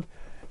flawed.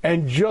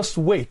 And just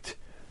wait.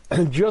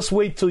 Just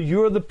wait till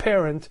you're the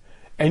parent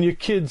and your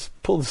kids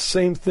pull the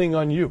same thing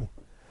on you.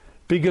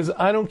 Because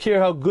I don't care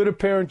how good a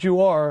parent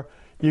you are,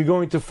 you're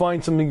going to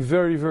find something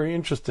very, very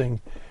interesting.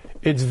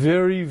 It's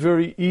very,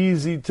 very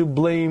easy to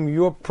blame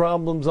your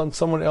problems on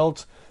someone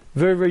else.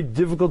 Very, very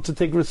difficult to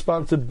take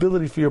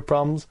responsibility for your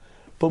problems.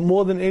 But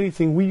more than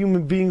anything, we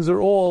human beings are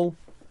all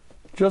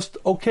just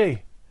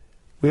okay.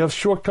 We have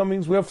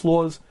shortcomings, we have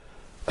flaws.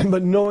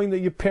 But knowing that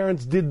your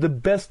parents did the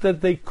best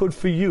that they could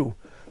for you,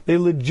 they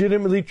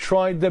legitimately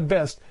tried their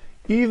best.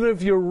 Even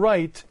if you're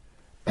right,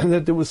 and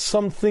that there was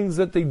some things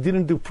that they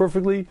didn't do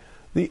perfectly,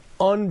 the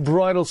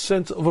unbridled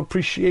sense of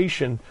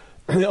appreciation,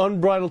 the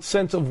unbridled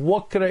sense of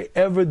what could I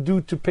ever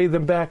do to pay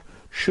them back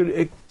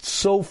should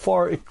so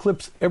far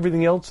eclipse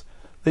everything else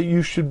that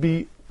you should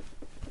be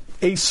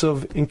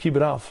Aysav in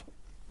Kibud.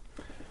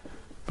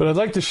 But I'd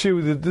like to share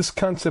with you that this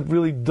concept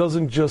really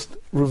doesn't just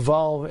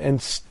revolve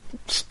and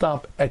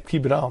stop at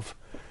Kibud.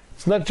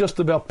 It's not just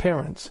about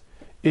parents.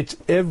 It's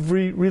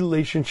every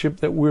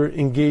relationship that we're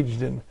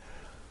engaged in.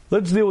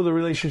 Let's deal with a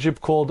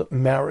relationship called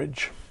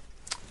marriage.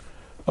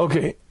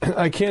 Okay,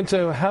 I can't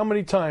tell you how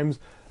many times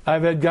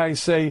I've had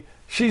guys say,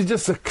 she's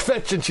just a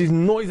kvetch and she's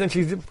noisy and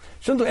she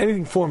doesn't do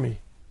anything for me.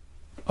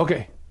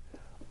 Okay,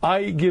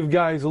 I give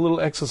guys a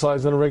little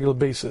exercise on a regular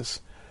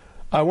basis.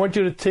 I want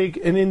you to take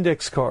an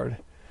index card,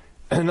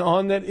 and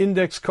on that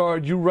index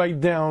card you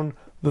write down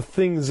the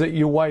things that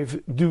your wife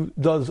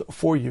does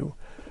for you.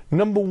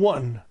 Number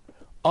one,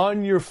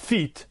 on your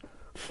feet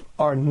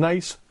are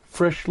nice,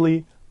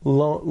 freshly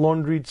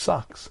laundried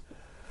socks.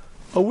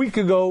 A week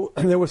ago,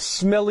 they were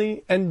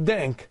smelly and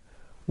dank.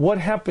 What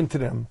happened to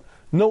them?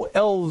 No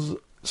elves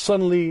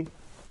suddenly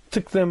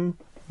took them,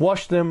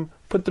 washed them,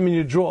 put them in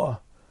your drawer.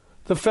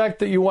 The fact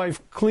that your wife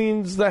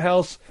cleans the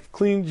house,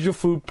 cleans your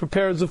food,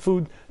 prepares the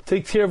food,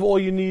 takes care of all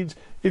your needs.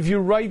 If you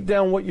write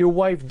down what your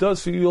wife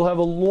does for you, you'll have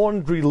a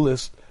laundry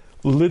list,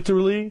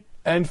 literally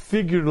and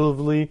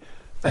figuratively,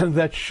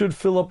 that should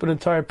fill up an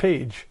entire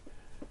page.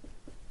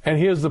 And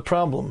here's the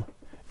problem.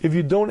 If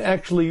you don't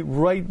actually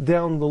write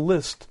down the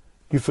list,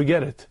 you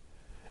forget it.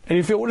 And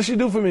you feel, what does she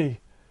do for me?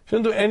 She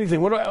doesn't do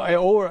anything. What do I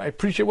owe her? I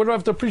appreciate. What do I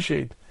have to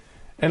appreciate?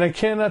 And I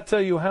cannot tell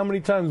you how many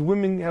times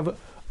women have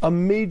a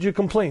major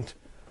complaint.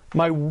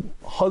 My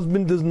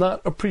husband does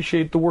not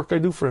appreciate the work I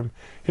do for him.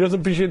 He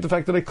doesn't appreciate the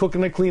fact that I cook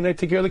and I clean, I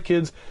take care of the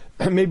kids,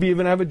 and maybe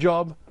even have a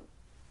job.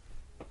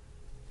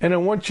 And I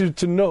want you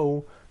to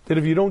know that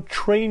if you don't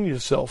train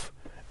yourself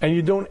and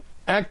you don't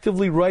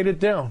actively write it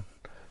down,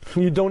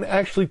 you don't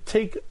actually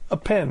take a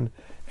pen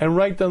and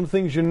write down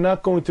things, you're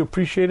not going to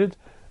appreciate it,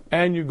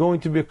 and you're going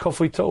to be a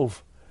kafei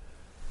tov.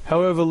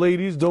 However,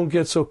 ladies, don't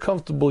get so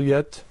comfortable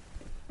yet.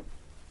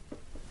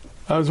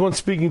 I was once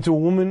speaking to a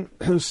woman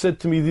who said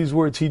to me these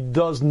words, he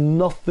does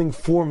nothing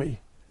for me.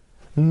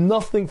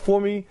 Nothing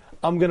for me.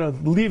 I'm going to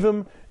leave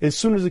him. As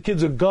soon as the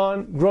kids are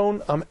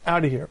grown, I'm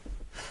out of here.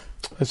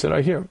 I said,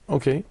 I hear.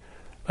 Okay.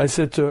 I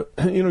said to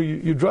her,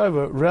 you drive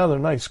a rather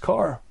nice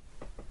car.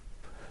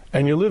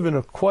 And you live in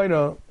quite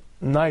a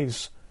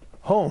nice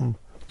home.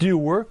 Do you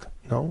work?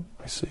 No,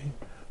 I see.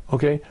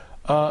 Okay.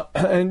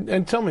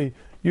 And tell me,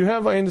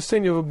 I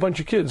understand you have a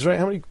bunch of kids, right?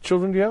 How many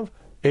children do you have?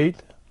 8.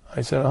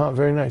 I said,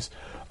 very nice.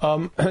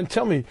 And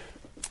tell me,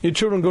 your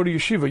children go to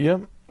yeshiva, yeah?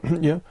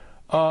 Yeah.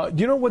 Do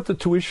you know what the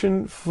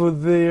tuition for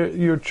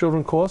your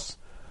children costs?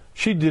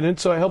 She didn't,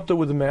 so I helped her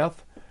with the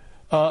math.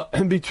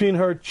 Between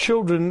her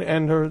children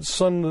and her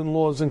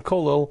son-in-laws in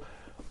Kollel,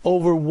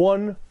 over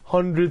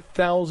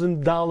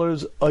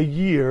 $100,000 a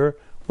year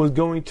was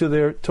going to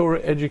their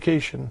Torah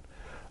education.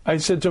 I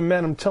said to her,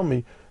 madam, tell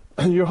me,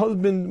 your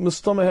husband,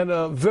 Mustama, had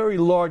a very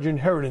large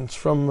inheritance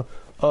from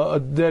a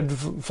dead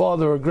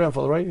father or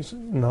grandfather, right? He said,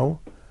 no.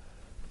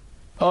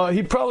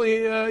 He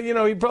probably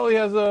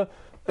has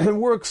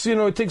works,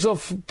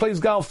 plays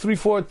golf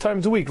 3-4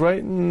 times a week,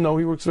 right? No,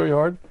 he works very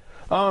hard.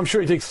 I'm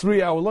sure he takes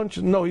 3-hour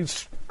lunches. No,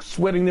 he's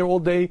sweating there all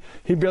day.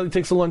 He barely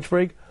takes a lunch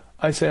break.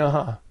 I say,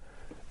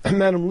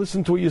 Madam,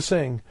 listen to what you're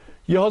saying.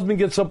 Your husband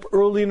gets up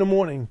early in the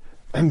morning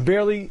and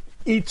barely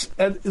eats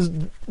at his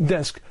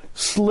desk,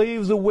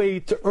 slaves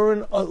away to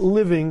earn a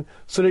living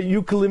so that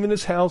you can live in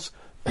his house,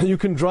 you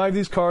can drive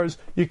these cars,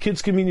 your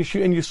kids can be in your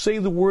shoe, and you say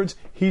the words,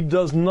 he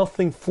does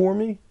nothing for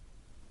me?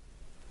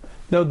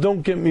 Now,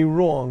 don't get me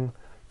wrong.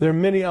 There are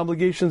many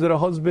obligations that a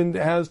husband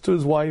has to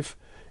his wife,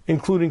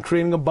 including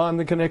creating a bond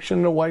and connection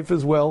and a wife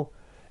as well.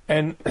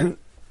 And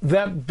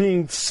that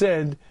being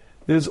said,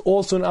 there's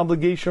also an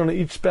obligation on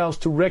each spouse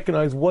to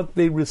recognize what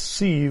they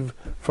receive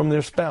from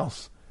their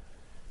spouse.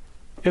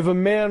 If a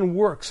man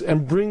works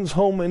and brings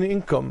home an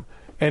income,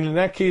 and in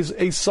that case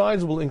a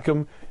sizable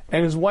income,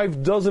 and his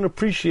wife doesn't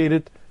appreciate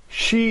it,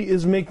 she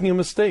is making a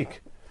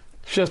mistake.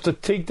 She has to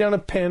take down a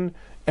pen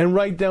and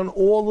write down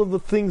all of the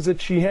things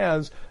that she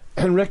has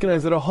and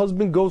recognize that her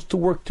husband goes to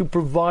work to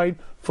provide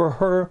for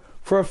her,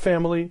 for her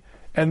family,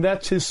 and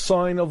that's his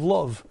sign of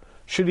love.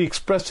 Should he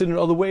express it in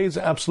other ways?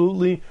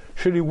 Absolutely.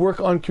 Should he work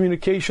on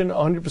communication?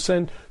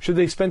 100%. Should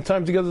they spend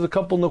time together as a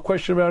couple? No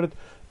question about it.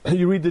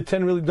 You read the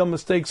 10 really dumb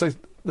mistakes that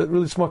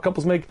really smart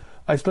couples make.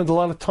 I spent a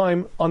lot of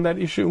time on that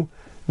issue.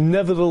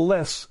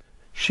 Nevertheless,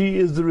 she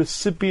is the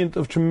recipient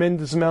of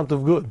tremendous amount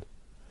of good.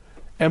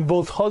 And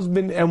both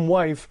husband and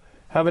wife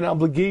have an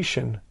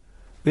obligation.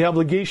 The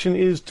obligation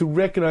is to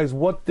recognize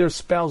what their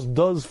spouse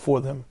does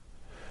for them,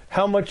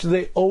 how much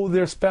they owe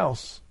their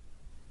spouse.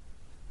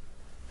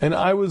 And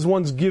I was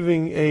once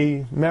giving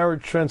a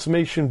marriage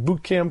transformation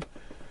boot camp.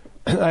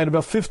 I had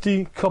about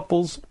 50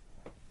 couples,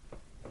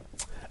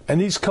 and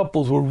these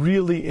couples were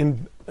really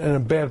in a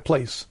bad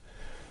place.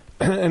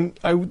 And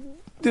I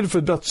did it for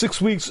about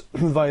 6 weeks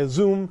via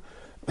Zoom,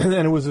 and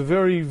it was a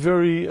very,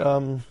 very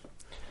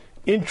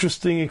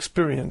interesting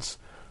experience.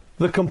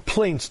 The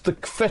complaints, the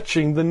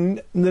fetching,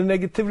 the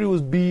negativity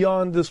was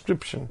beyond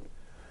description.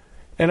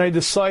 And I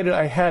decided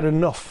I had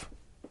enough.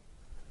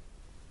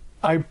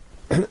 I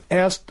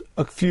asked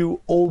a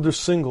few older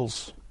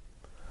singles.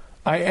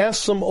 I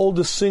asked some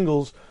older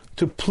singles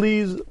to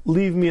please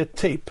leave me a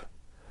tape.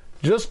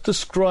 Just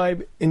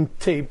describe in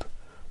tape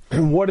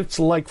what it's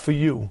like for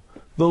you.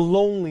 The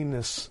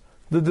loneliness,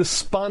 the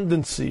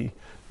despondency,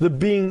 the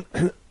being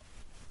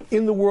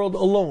in the world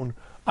alone.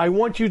 I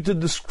want you to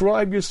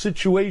describe your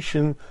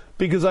situation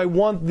because I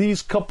want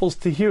these couples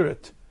to hear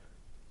it.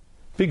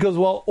 Because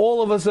while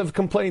all of us have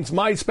complaints,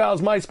 my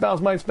spouse, my spouse,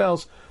 my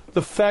spouse,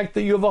 the fact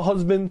that you have a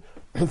husband,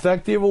 the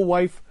fact that you have a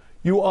wife,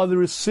 you are the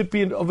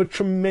recipient of a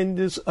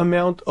tremendous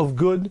amount of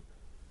good.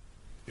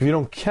 If you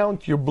don't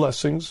count your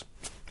blessings,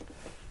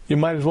 you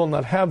might as well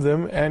not have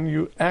them, and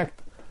you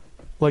act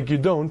like you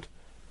don't.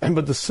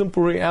 But the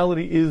simple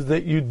reality is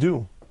that you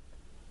do.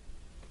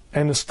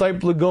 And the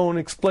Stipe Lagon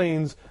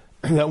explains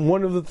that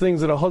one of the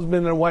things that a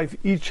husband and a wife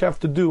each have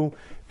to do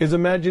is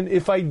imagine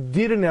if I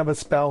didn't have a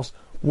spouse,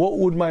 what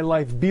would my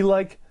life be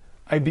like?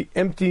 I'd be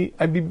empty,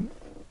 I'd be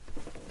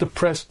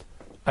depressed,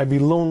 I'd be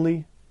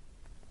lonely.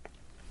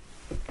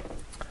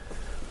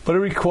 But it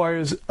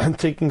requires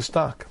taking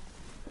stock.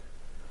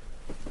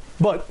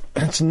 But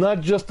it's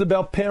not just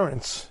about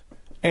parents,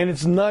 and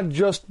it's not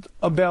just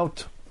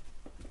about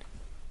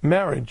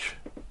marriage.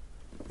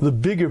 The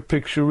bigger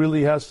picture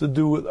really has to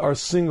do with our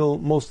single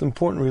most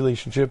important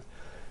relationship,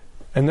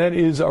 and that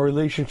is our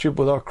relationship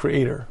with our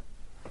Creator.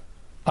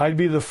 I'd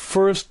be the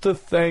first to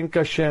thank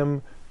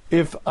Hashem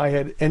if I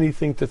had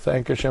anything to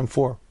thank Hashem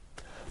for.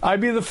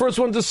 I'd be the first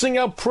one to sing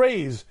out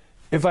praise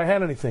if I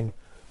had anything.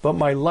 But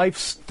my life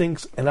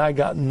stinks and I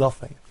got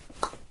nothing.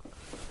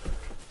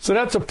 So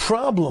that's a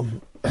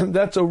problem.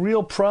 That's a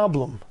real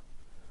problem.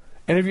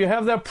 And if you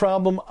have that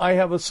problem, I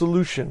have a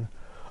solution.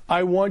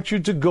 I want you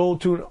to go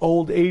to an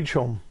old age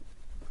home.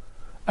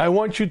 I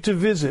want you to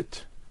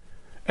visit.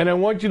 And I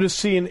want you to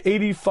see an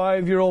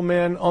 85-year-old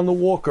man on the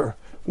walker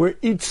where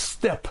each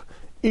step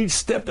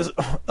is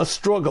a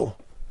struggle.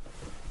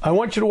 I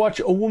want you to watch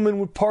a woman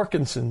with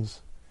Parkinson's.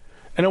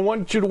 And I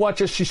want you to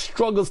watch as she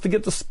struggles to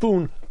get the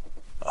spoon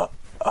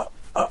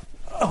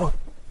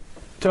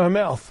to her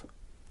mouth.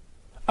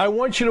 I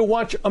want you to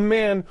watch a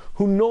man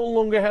who no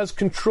longer has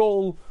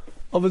control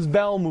of his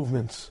bowel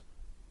movements.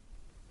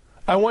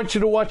 I want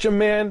you to watch a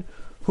man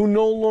who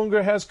no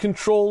longer has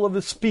control of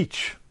his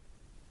speech.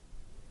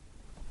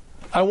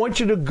 I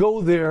want you to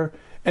go there,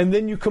 and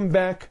then you come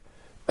back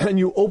and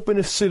you open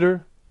a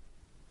siddur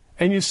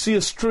and you see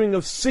a string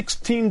of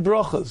 16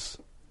 brachas.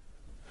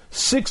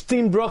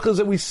 16 brachas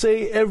that we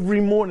say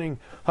every morning.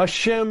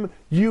 Hashem,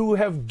 you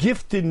have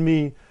gifted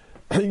me.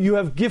 You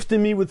have gifted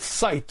me with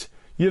sight.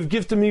 You have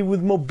gifted me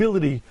with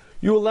mobility.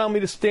 You allow me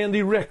to stand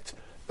erect.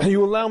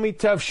 You allow me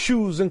to have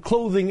shoes and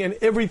clothing and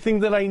everything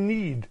that I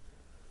need.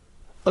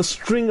 A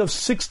string of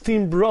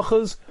 16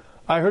 brachas.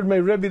 I heard my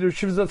Rebbe, the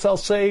Shmuz Zatzal,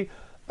 say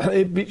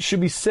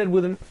should be said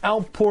with an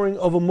outpouring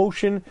of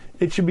emotion.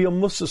 It should be a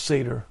Mussar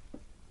Seder.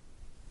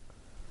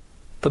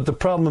 But the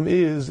problem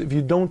is, if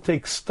you don't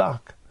take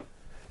stock,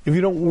 if you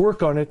don't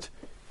work on it,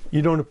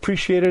 you don't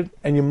appreciate it,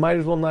 and you might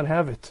as well not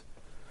have it.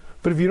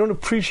 But if you don't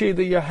appreciate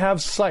that you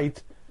have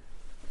sight,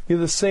 you're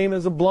the same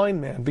as a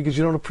blind man, because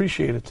you don't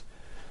appreciate it.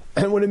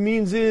 And what it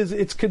means is,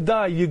 it's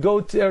kedai. You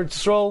go to Eretz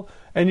Yisrael,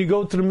 and you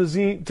go to the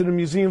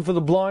museum for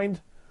the blind,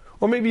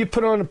 or maybe you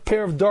put on a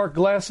pair of dark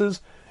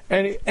glasses,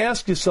 and you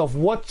ask yourself,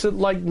 what's it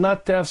like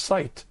not to have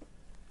sight?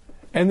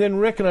 And then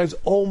recognize,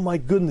 oh my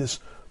goodness,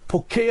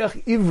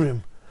 pokeach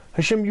ivrim,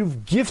 Hashem,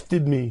 you've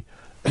gifted me.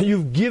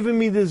 You've given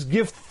me this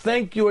gift.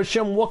 Thank you,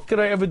 Hashem. What could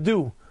I ever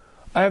do?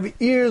 I have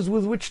ears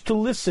with which to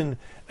listen,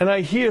 and I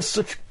hear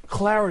such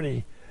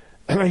clarity,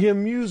 and I hear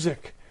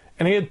music,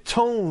 and I hear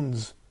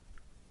tones,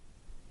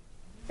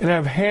 and I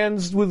have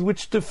hands with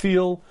which to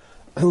feel,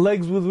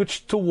 legs with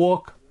which to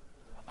walk.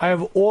 I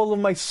have all of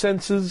my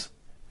senses.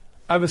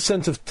 I have a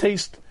sense of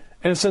taste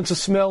and a sense of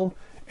smell,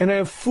 and I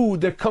have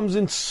food that comes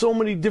in so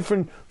many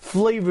different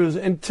flavors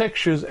and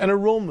textures and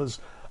aromas.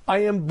 I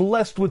am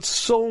blessed with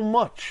so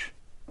much.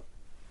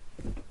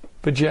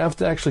 But you have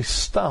to actually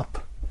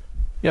stop.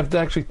 You have to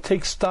actually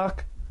take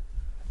stock,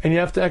 and you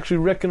have to actually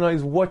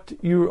recognize what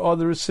you are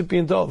the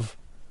recipient of.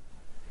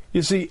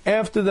 You see,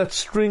 after that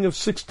string of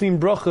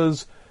 16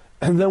 brachas,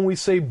 and then we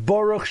say,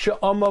 Baruch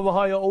she'ama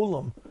v'haya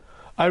olam.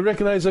 I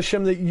recognize,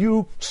 Hashem, that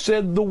you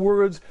said the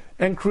words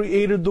and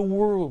created the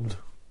world.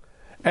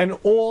 And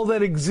all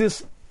that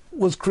exists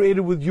was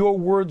created with your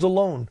words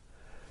alone.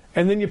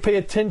 And then you pay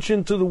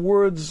attention to the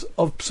words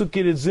of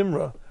Psukei de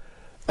Zimra,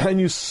 and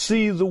you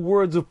see the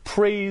words of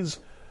praise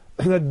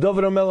that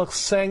David HaMelech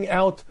sang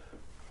out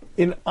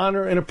in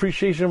honor and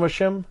appreciation of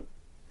Hashem.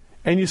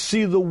 And you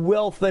see the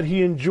wealth that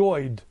he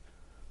enjoyed.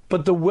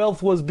 But the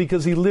wealth was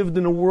because he lived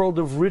in a world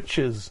of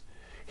riches.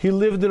 He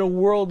lived in a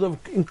world of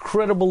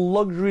incredible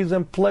luxuries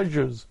and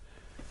pleasures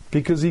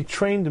because he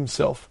trained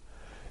himself.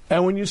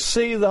 And when you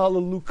say the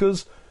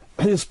Hallelujahs,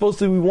 you're supposed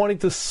to be wanting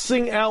to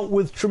sing out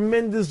with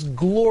tremendous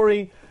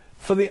glory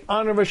for the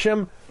honor of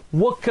Hashem.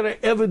 What could I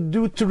ever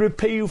do to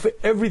repay you for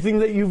everything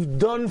that you've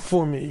done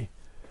for me?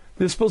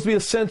 There's supposed to be a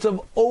sense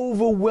of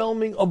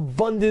overwhelming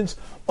abundance,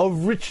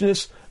 of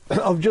richness,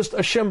 of just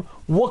Hashem.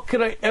 What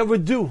could I ever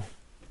do?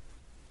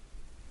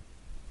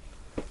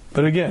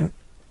 But again,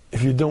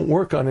 if you don't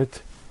work on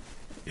it,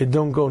 it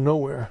don't go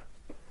nowhere.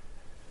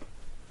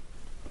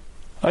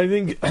 I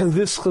think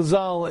this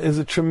Chazal is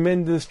a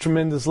tremendous,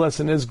 tremendous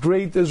lesson. As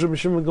great as Rabbi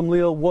Shimon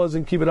Gamliel was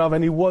in Kibud,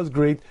 and he was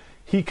great,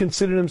 he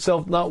considered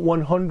himself not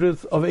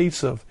 1/100th of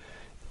Aysav.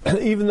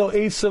 Even though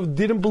Aysav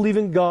didn't believe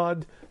in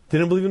God,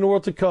 didn't believe in the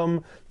world to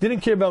come,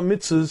 didn't care about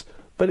mitzvahs,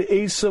 but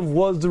Aysav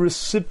was the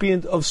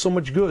recipient of so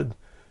much good.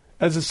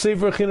 As the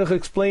Sefer Chinuch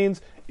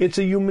explains, it's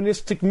a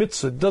humanistic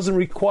mitzvah. It doesn't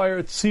require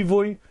a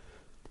tzivoy.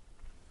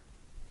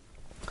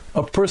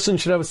 A person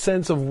should have a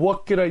sense of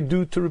what could I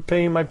do to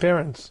repay my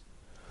parents.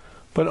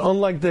 But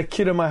unlike that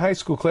kid in my high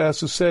school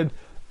class who said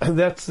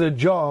that's their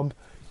job,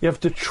 you have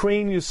to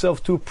train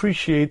yourself to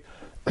appreciate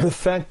the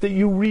fact that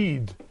you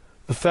read,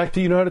 the fact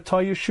that you know how to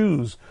tie your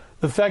shoes,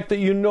 the fact that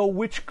you know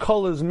which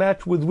colors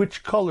match with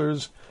which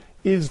colors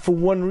is for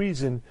one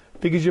reason,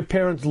 because your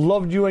parents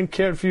loved you and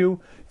cared for you.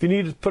 If you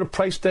need to put a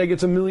price tag,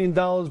 it's $1 million,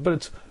 but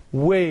it's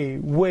way,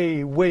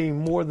 way, way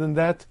more than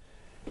that.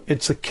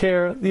 It's the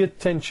care, the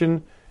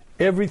attention,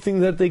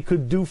 everything that they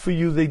could do for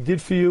you, they did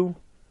for you.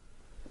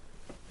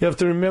 You have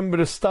to remember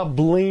to stop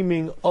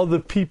blaming other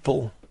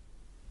people.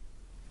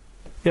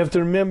 You have to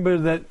remember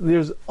that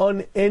there's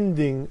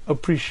unending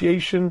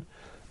appreciation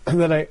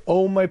that I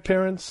owe my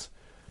parents.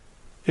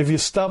 If you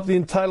stop the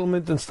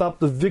entitlement and stop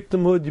the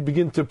victimhood, you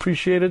begin to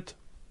appreciate it.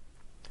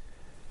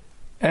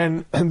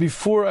 And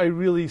before I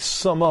really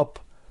sum up,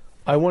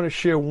 I want to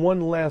share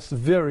one last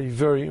very,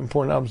 very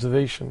important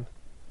observation.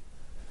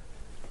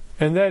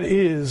 And that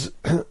is,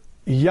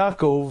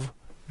 Yaakov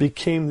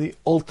became the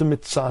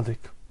ultimate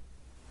tzaddik.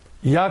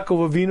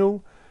 Yaakov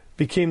Avinu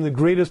became the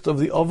greatest of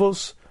the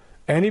Avos,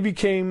 and he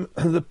became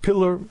the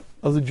pillar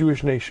of the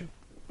Jewish nation.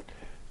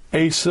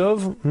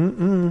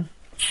 Aysav,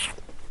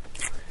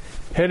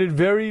 headed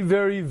very,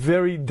 very,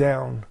 very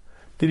down.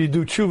 Did he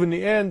do tshuva in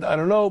the end? I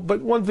don't know,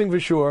 but one thing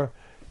for sure,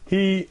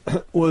 he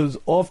was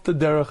off the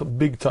derech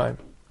big time.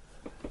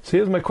 So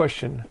here's my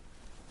question.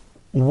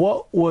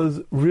 What was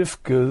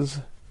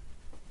Rivka's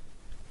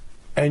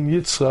and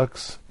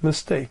Yitzchak's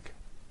mistake?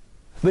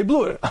 They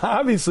blew it.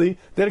 Obviously,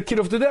 they had a kid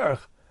off the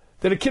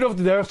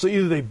derech. So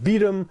either they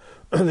beat him,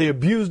 or they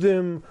abused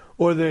him,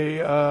 or they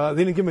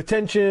didn't give him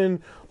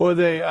attention, or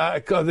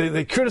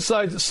they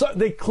criticized.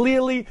 They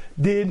clearly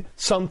did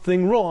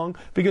something wrong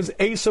because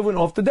Aysav went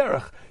off the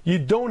derech. You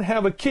don't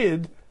have a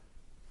kid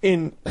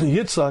in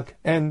Yitzchak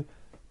and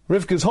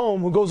Rivka's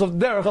home who goes off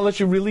the derech unless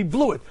you really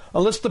blew it,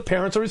 unless the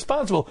parents are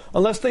responsible,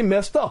 unless they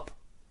messed up.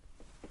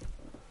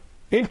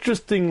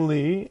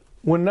 Interestingly,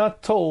 we're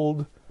not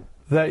told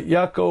that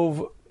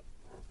Yaakov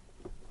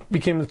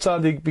became the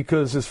tzaddik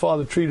because his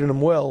father treated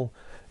him well,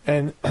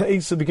 and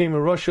Aysav became a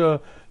Rasha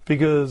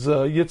because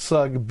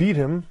Yitzchak beat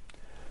him.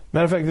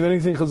 Matter of fact, if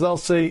anything, Chazal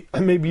say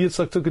maybe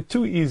Yitzchak took it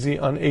too easy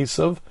on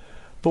Aysav.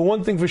 But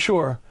one thing for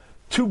sure,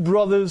 two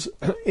brothers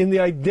in the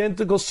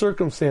identical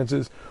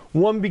circumstances,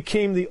 one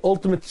became the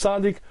ultimate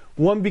tzaddik,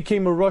 one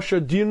became a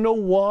Rasha. Do you know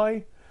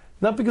why?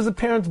 Not because the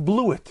parents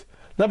blew it,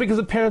 not because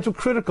the parents were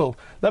critical,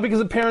 not because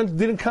the parents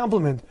didn't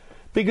compliment,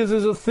 because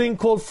there's a thing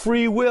called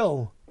free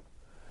will.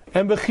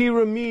 And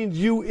Bechira means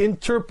you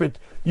interpret,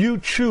 you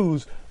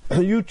choose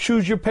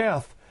your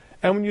path.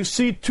 And when you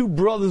see two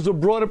brothers who are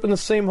brought up in the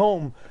same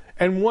home,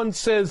 and one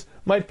says,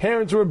 my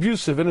parents were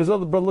abusive, and his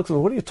other brother looks at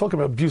him, what are you talking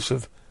about,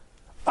 abusive?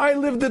 I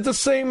lived at the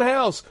same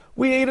house.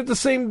 We ate at the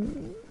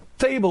same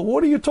table.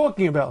 What are you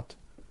talking about?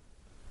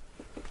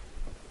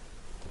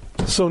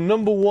 So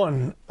number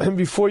one,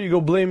 before you go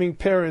blaming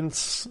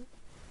parents,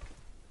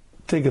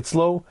 take it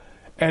slow.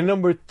 And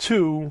number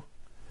two,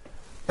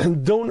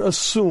 don't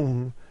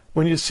assume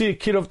when you see a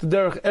kid off the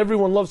derech,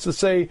 everyone loves to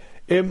say,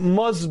 it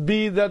must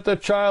be that the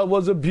child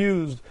was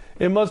abused.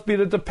 It must be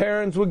that the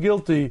parents were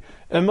guilty.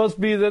 It must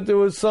be that there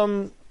was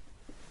some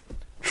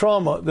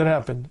trauma that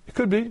happened. It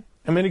could be.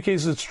 In many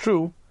cases, it's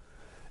true.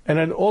 And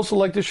I'd also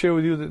like to share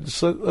with you that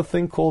there's a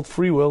thing called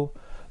free will,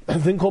 a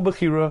thing called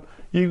Bechira.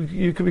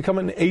 You can become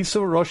an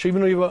Aysav Rosh,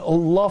 even though you have a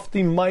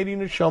lofty, mighty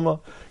neshama,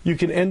 you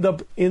can end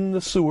up in the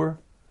sewer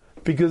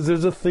because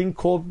there's a thing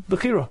called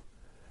Bechira.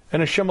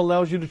 And Hashem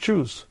allows you to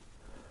choose.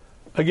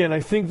 Again, I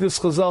think this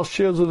Chazal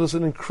shares with us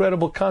an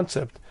incredible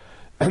concept.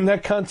 And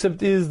that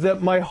concept is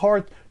that my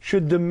heart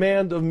should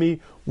demand of me,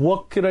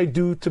 what could I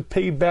do to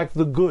pay back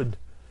the good?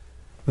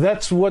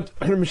 That's what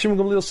Rabbi Shimon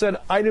Gamliel said.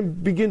 I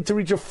didn't begin to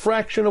reach a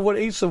fraction of what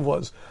Aysav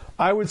was.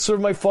 I would serve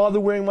my father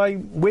wearing my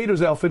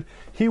waiter's outfit.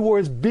 He wore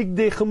his big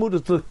day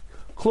chamudas, the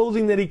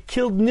clothing that he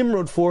killed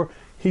Nimrod for.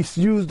 He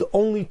used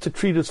only to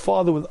treat his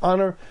father with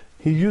honor.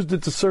 He used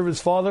it to serve his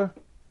father.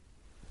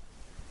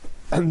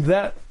 And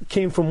that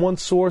came from one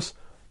source,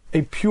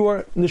 a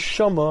pure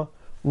neshama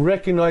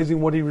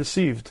recognizing what he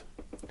received.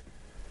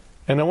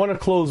 And I want to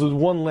close with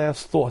one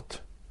last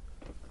thought.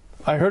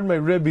 I heard my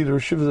Rebbe, the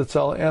Rosh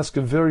Zatzal, ask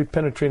a very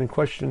penetrating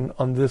question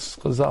on this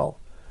Chazal.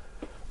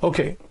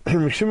 Okay,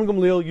 Shimon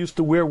Gamliel used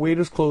to wear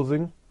waiter's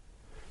clothing.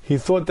 He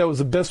thought that was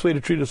the best way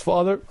to treat his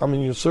father. I'm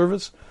in your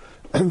service.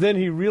 And then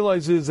he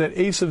realizes that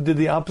Aysav did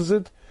the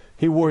opposite.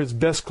 He wore his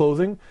best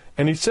clothing.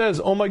 And he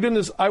says, oh my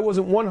goodness, I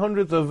wasn't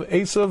 1/100th of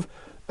Aysav.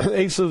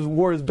 Aysav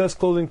wore his best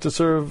clothing to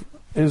serve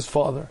his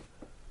father.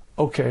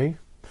 Okay.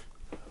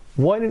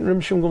 Why didn't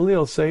Rabbi Shimon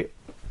Gamliel say,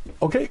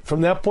 okay,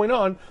 from that point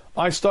on,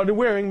 I started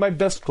wearing my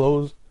best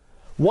clothes.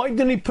 Why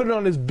didn't he put it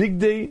on his big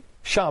day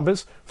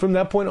Shabbos from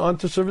that point on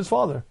to serve his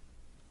father?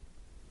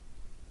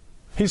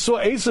 He saw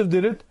Aysav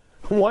did it.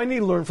 Why didn't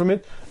he learn from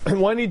it? And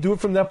why didn't he do it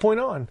from that point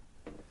on?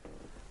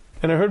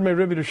 And I heard my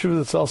Rebbe, the Shiva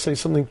Zatzal, say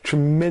something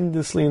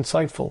tremendously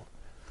insightful.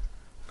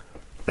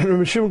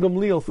 Rabbi Shimon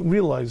Gamliel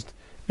realized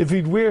if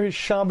he'd wear his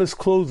Shabbos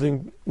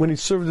clothing when he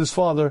served his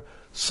father,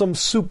 some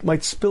soup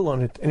might spill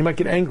on it and he might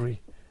get angry.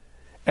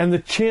 And the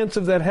chance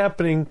of that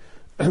happening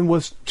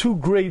was too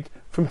great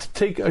for him to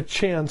take a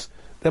chance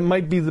that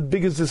might be the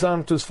biggest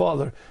dishonor to his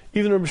father.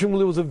 Even Rabbi Shimon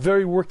Gamliel was a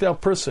very worked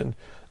out person.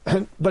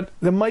 But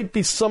there might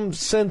be some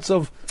sense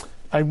of,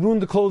 I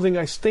ruined the clothing,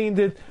 I stained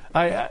it,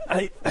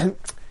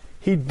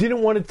 he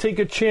didn't want to take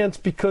a chance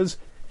because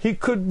he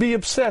could be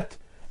upset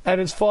at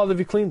his father if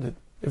he cleaned it,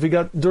 if he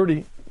got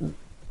dirty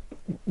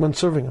when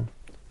serving him.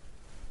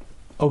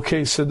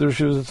 Okay, said the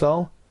Rosh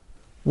Zatzal,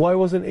 why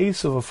wasn't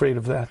Aysav afraid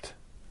of that?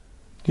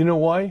 Do you know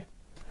why?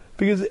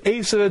 Because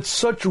Aysav had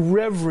such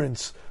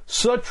reverence,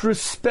 such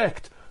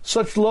respect,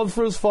 such love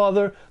for his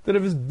father, that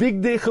if his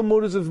big day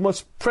chamudas, if his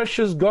most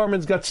precious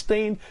garments got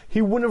stained,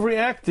 he wouldn't have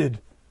reacted.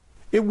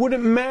 It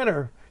wouldn't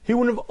matter. He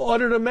wouldn't have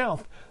uttered a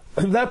mouth.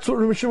 And that's what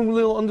Rabbi Shimon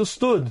Gamliel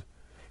understood.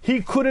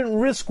 He couldn't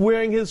risk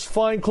wearing his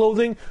fine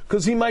clothing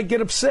because he might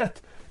get upset.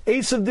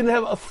 Aysav didn't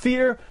have a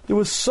fear. There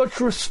was such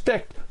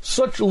respect,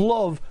 such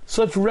love,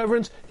 such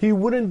reverence. He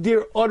wouldn't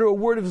dare utter a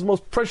word if his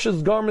most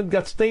precious garment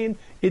got stained.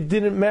 It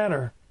didn't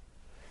matter.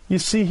 You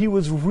see, he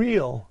was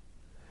real.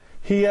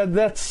 He had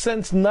that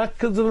sense not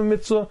because of a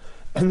mitzvah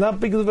and not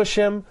because of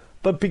Hashem,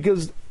 but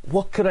because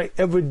what could I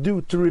ever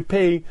do to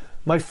repay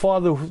my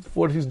father for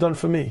what he's done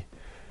for me?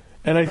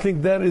 And I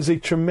think that is a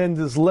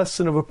tremendous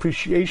lesson of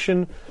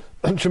appreciation,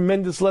 a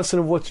tremendous lesson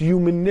of what's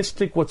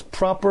humanistic, what's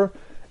proper,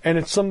 and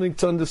it's something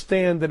to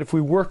understand that if we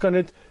work on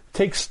it,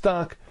 take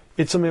stock,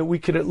 it's something that we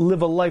could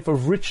live a life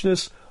of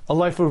richness, a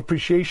life of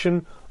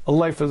appreciation, a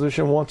life as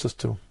Hashem wants us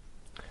to.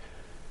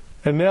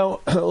 And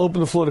now I'll open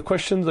the floor to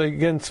questions. I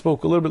again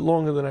spoke a little bit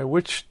longer than I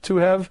wished to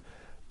have,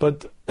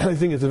 but I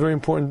think it's a very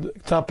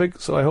important topic,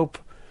 so I hope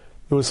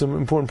there was some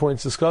important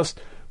points discussed.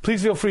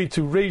 Please feel free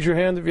to raise your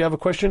hand if you have a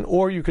question,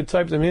 or you could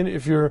type them in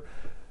if you're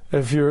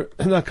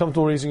not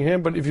comfortable raising your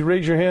hand. But if you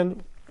raise your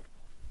hand,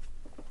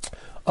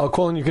 I'll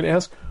call and you can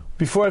ask.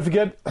 Before I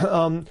forget,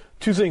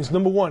 two things.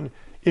 Number one,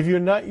 if you're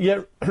not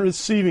yet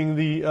receiving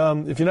the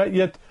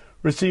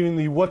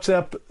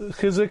WhatsApp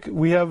chizuk,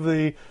 we have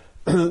the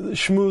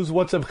Shmuz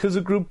WhatsApp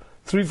chizuk group.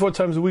 3-4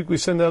 times a week we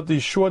send out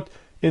these short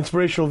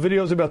inspirational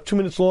videos, about 2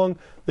 minutes long.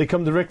 They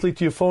come directly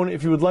to your phone.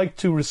 If you would like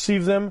to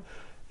receive them,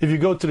 if you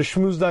go to the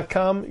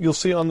shmuz.com, you'll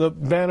see on the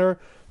banner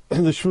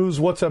the Shmuz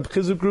WhatsApp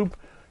chizuk group.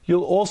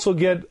 You'll also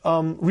get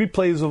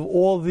replays of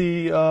all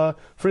the,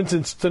 for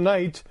instance,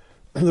 tonight,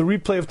 the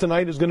replay of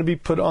tonight is going to be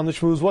put on the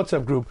Shmuz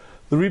WhatsApp group.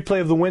 The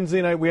replay of the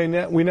Wednesday night, we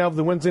now have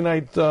the Wednesday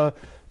night, the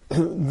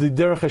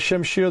Derech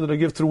Hashem shir that I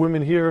give to the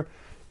women here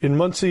in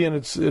Muncie, and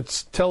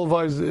it's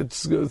televised,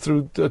 it's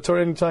through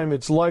Torah Anytime,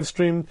 it's live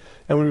streamed,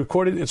 and we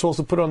record it. It's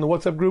also put on the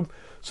WhatsApp group.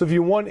 So if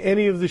you want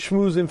any of the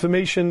Shmuz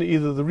information,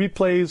 either the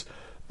replays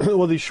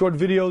or these short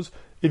videos,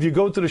 if you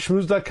go to the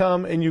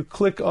shmuz.com and you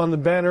click on the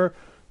banner,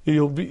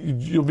 you'll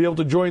be able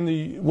to join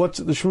the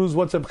Shmuz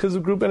WhatsApp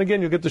chizuk group, and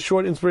again you'll get the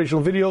short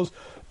inspirational videos.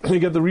 You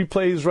get the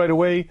replays right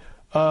away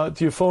to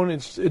your phone.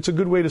 It's a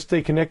good way to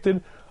stay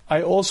connected.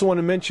 I also want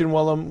to mention,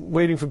 while I'm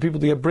waiting for people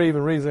to get brave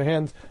and raise their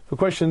hands for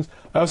questions,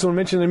 I also want to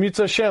mention the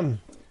Mitzvah Hashem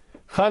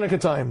Hanukkah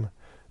time,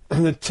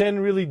 the 10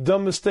 really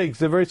dumb mistakes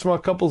that very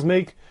smart couples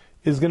make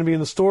is going to be in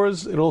the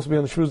stores. It'll also be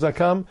on the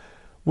Shmuz.com.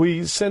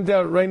 We sent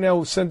out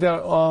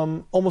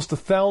almost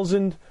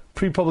 1,000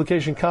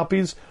 pre-publication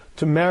copies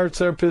to marriage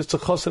therapists, to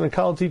chassan and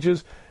kala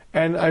teachers,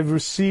 and I've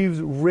received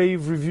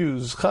rave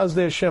reviews.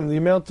 Chazdei Hashem, the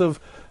amount of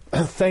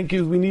thank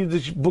yous. We needed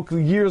this book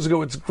years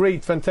ago. It's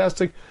great,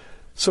 fantastic.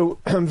 So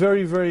I'm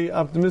very, very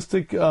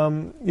optimistic.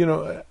 In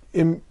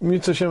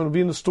Mitzvah Hashem, it'll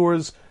be in the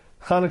stores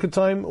Hanukkah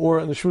time or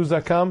on the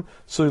Shmuz.com.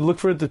 So look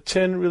for it, the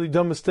 10 really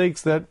dumb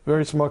mistakes that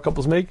very smart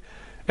couples make.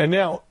 And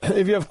now,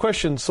 if you have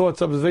questions,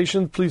 thoughts,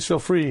 observations, please feel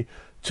free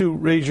to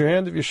raise your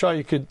hand. If you're shy,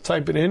 you could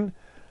type it in.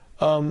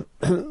 Let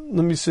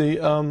me see.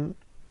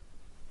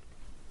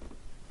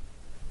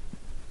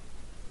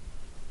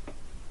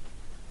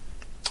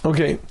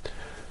 Okay.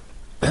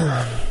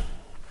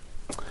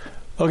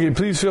 Okay,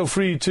 please feel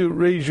free to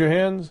raise your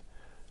hands.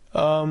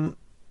 Okay.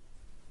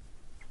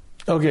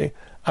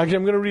 Actually,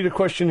 I'm going to read a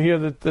question here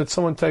that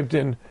someone typed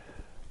in.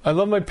 I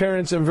love my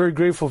parents and I'm very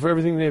grateful for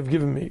everything they have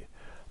given me.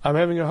 I'm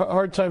having a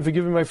hard time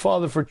forgiving my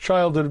father for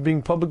childhood of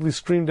being publicly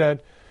screamed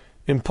at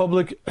in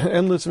public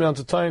endless amounts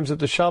of times at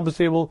the Shabbos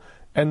table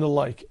and the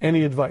like.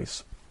 Any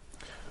advice?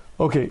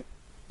 Okay,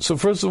 so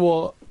first of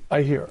all,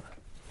 I hear.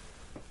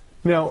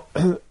 Now,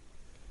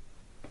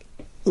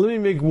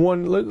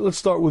 let's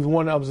start with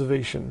one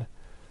observation.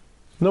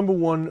 Number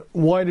one,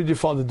 why did your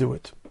father do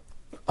it?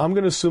 I'm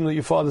going to assume that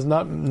your father's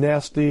not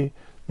nasty,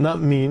 not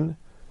mean.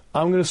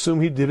 I'm going to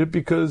assume he did it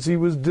because he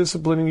was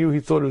disciplining you. He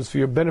thought it was for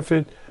your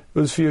benefit. It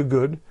was for your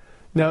good.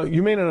 Now,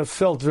 you may not have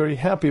felt very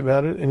happy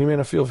about it, and you may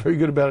not feel very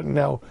good about it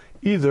now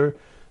either,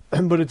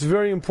 but it's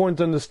very important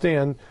to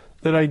understand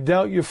that I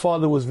doubt your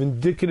father was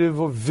vindictive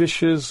or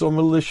vicious or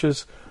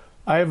malicious.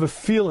 I have a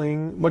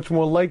feeling, much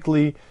more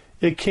likely,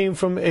 it came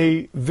from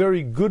a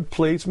very good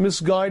place,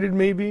 misguided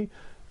maybe,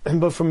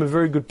 but from a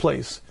very good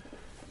place.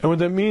 And what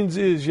that means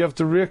is you have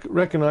to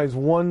recognize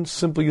one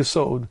simple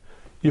yesod.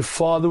 Your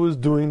father was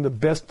doing the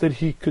best that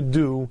he could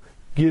do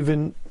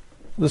given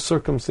the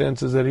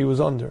circumstances that he was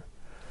under.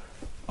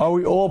 Are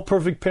we all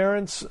perfect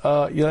parents?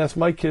 You ask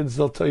my kids,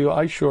 they'll tell you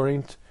I sure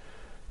ain't.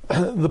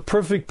 The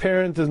perfect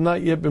parent has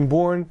not yet been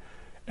born.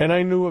 And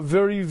I knew a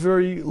very,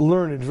 very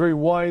learned, very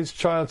wise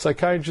child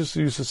psychiatrist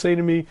who used to say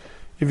to me,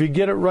 if you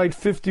get it right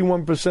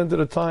 51% of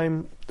the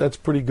time, that's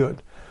pretty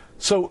good.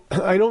 So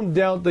I don't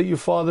doubt that your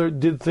father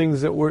did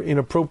things that were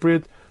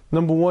inappropriate.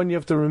 Number one, you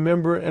have to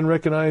remember and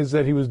recognize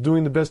that he was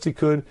doing the best he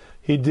could.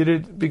 He did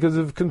it because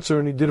of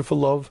concern. He did it for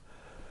love.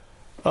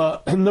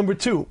 Number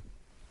two,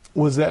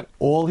 was that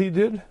all he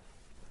did?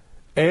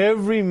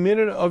 Every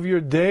minute of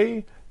your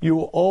day, you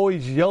were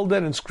always yelled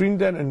at and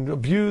screamed at and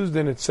abused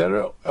and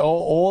etc.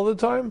 all the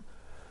time?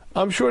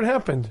 I'm sure it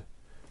happened.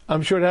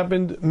 I'm sure it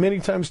happened many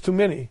times too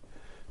many.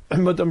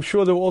 But I'm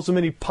sure there were also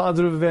many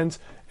positive events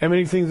and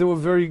many things that were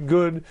very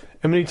good,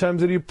 and many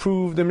times that he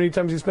approved, and many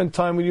times he spent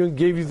time with you and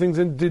gave you things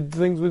and did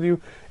things with you,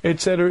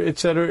 etc.,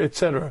 etc.,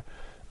 etc.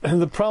 And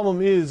the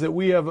problem is that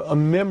we have a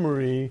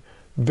memory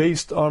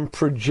based on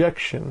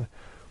projection.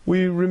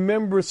 We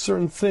remember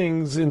certain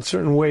things in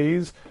certain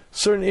ways.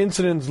 Certain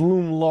incidents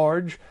loom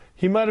large.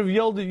 He might have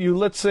yelled at you,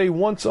 let's say,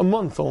 once a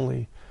month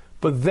only,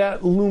 but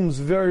that looms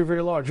very,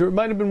 very large. Or it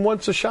might have been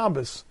once a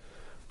Shabbos,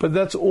 but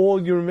that's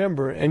all you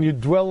remember, and you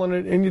dwell on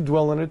it, and you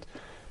dwell on it.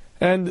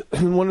 And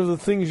one of the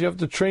things you have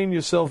to train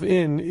yourself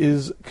in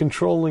is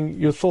controlling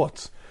your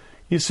thoughts.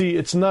 You see,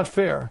 it's not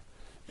fair.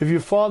 If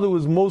your father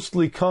was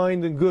mostly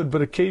kind and good,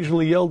 but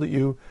occasionally yelled at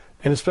you,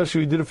 and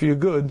especially he did it for your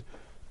good,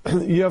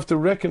 you have to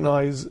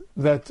recognize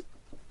that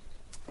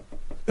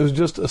it was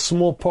just a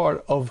small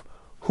part of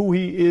who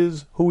he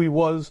is, who he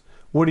was,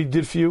 what he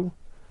did for you.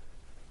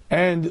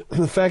 And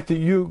the fact that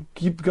you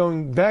keep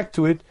going back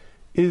to it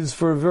is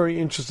for a very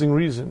interesting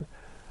reason.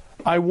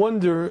 I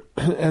wonder,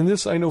 and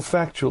this I know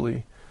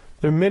factually,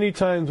 there are many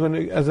times when,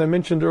 as I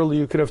mentioned earlier,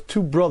 you could have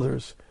two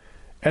brothers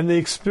and they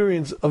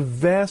experience a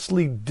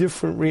vastly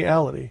different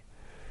reality.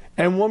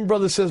 And one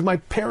brother says, my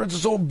parents are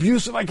so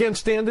abusive, I can't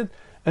stand it.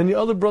 And the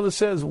other brother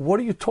says, what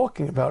are you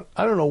talking about?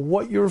 I don't know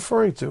what you're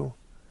referring to.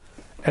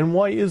 And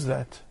why is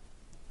that?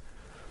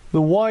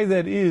 The why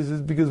that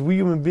is because we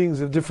human beings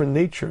have different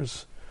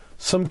natures.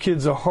 Some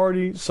kids are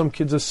hardy, some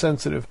kids are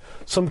sensitive.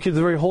 Some kids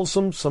are very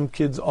wholesome, some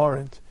kids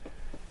aren't.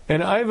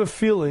 And I have a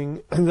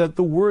feeling that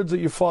the words that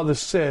your father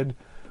said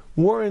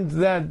weren't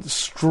that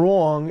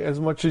strong as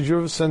much as you're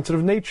of a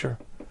sensitive nature.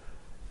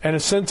 And a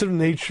sensitive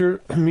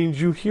nature means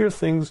you hear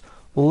things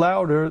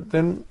louder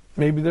than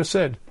maybe they're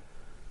said.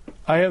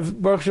 I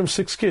have, Baruch Hashem,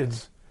 6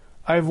 kids.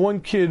 I have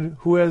one kid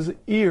who has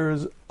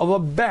ears of a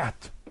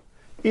bat.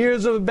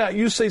 Ears of a bat.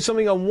 You say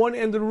something on one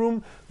end of the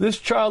room, this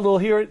child will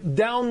hear it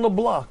down the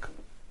block.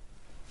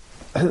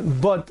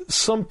 But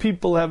some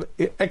people have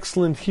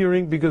excellent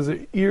hearing because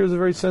their ears are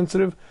very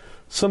sensitive.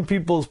 Some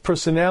people's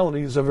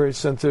personalities are very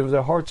sensitive.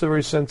 Their hearts are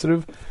very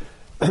sensitive.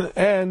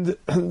 And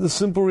the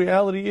simple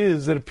reality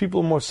is that if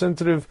people are more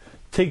sensitive,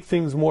 take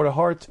things more to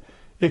heart.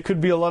 It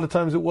could be a lot of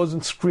times it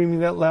wasn't screaming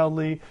that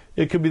loudly.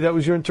 It could be that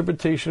was your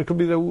interpretation. It could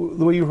be the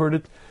way you heard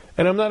it.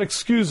 And I'm not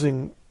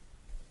excusing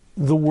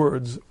the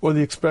words or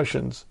the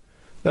expressions.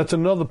 That's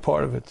another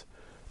part of it.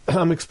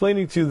 I'm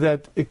explaining to you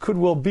that it could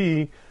well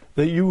be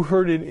that you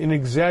heard it in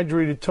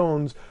exaggerated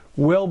tones,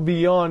 well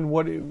beyond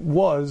what it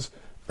was,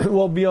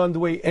 well beyond the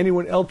way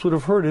anyone else would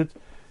have heard it,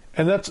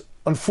 and that's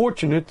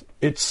unfortunate,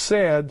 it's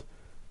sad,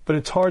 but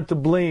it's hard to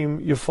blame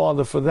your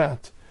father for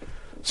that.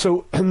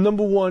 So,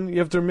 number one, you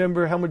have to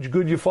remember how much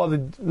good your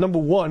father... Number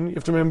one, you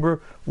have to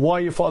remember why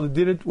your father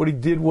did it. What he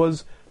did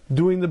was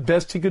doing the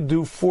best he could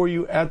do for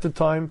you at the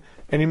time,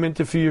 and he meant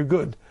it for your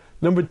good.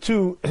 Number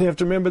two, you have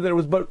to remember that it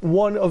was but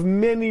one of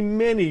many,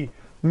 many,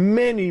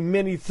 many,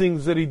 many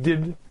things that he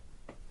did.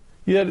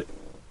 You had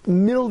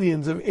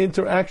millions of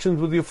interactions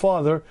with your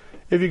father.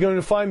 If you're going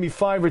to find me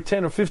 5 or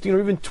 10 or 15 or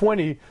even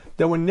 20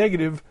 that were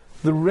negative,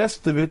 the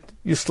rest of it,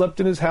 you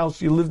slept in his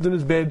house, you lived in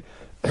his bed,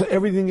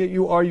 everything that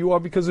you are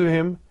because of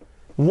him.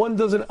 One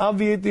doesn't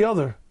obviate the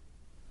other.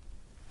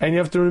 And you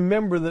have to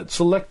remember that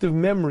selective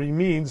memory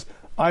means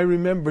I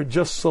remember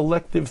just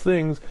selective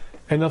things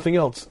and nothing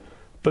else.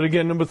 But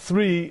again, number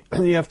three,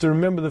 you have to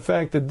remember the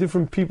fact that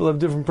different people have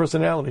different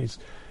personalities.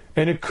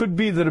 And it could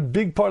be that a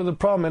big part of the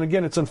problem, and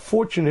again, it's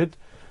unfortunate,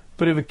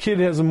 but if a kid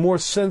has a more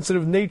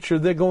sensitive nature,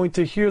 they're going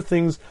to hear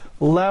things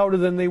louder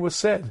than they were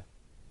said.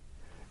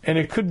 And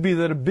it could be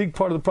that a big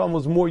part of the problem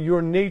was more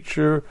your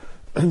nature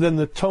than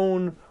the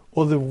tone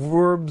or the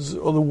verbs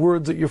or the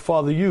words that your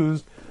father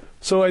used.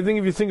 So I think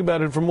if you think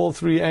about it from all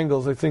three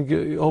angles, I think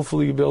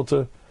hopefully you'll be able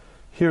to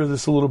hear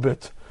this a little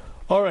bit.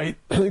 All right,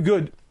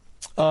 good.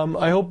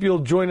 I hope you'll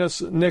join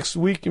us next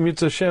week in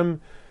Mitzvah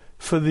Hashem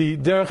for the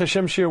Derech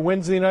Hashem Shir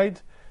Wednesday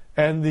night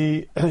and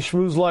the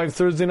Shmuz Live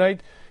Thursday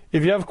night.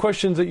 If you have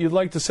questions that you'd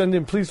like to send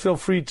in, please feel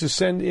free to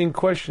send in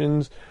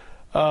questions.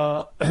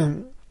 Feel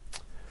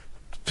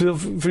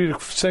free to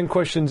send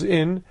questions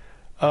in.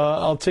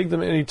 I'll take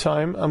them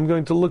anytime. I'm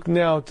going to look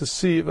now to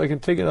see if I can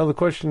take another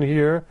question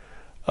here.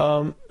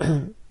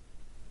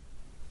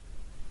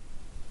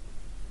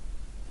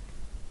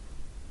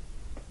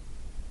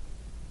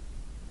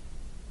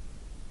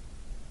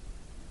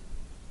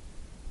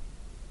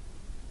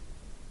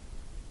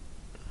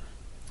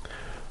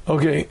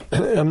 Okay,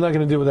 I'm not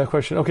going to deal with that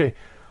question. Okay,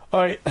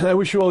 all right. I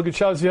wish you all a good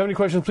Shabbos. If you have any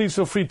questions, please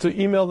feel free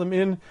to email them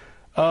in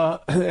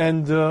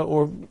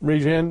or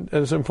raise your hand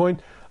at a certain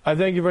point. I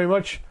thank you very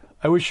much.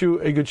 I wish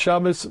you a good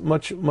Shabbos.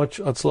 Much, much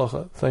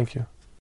atzlacha. Thank you.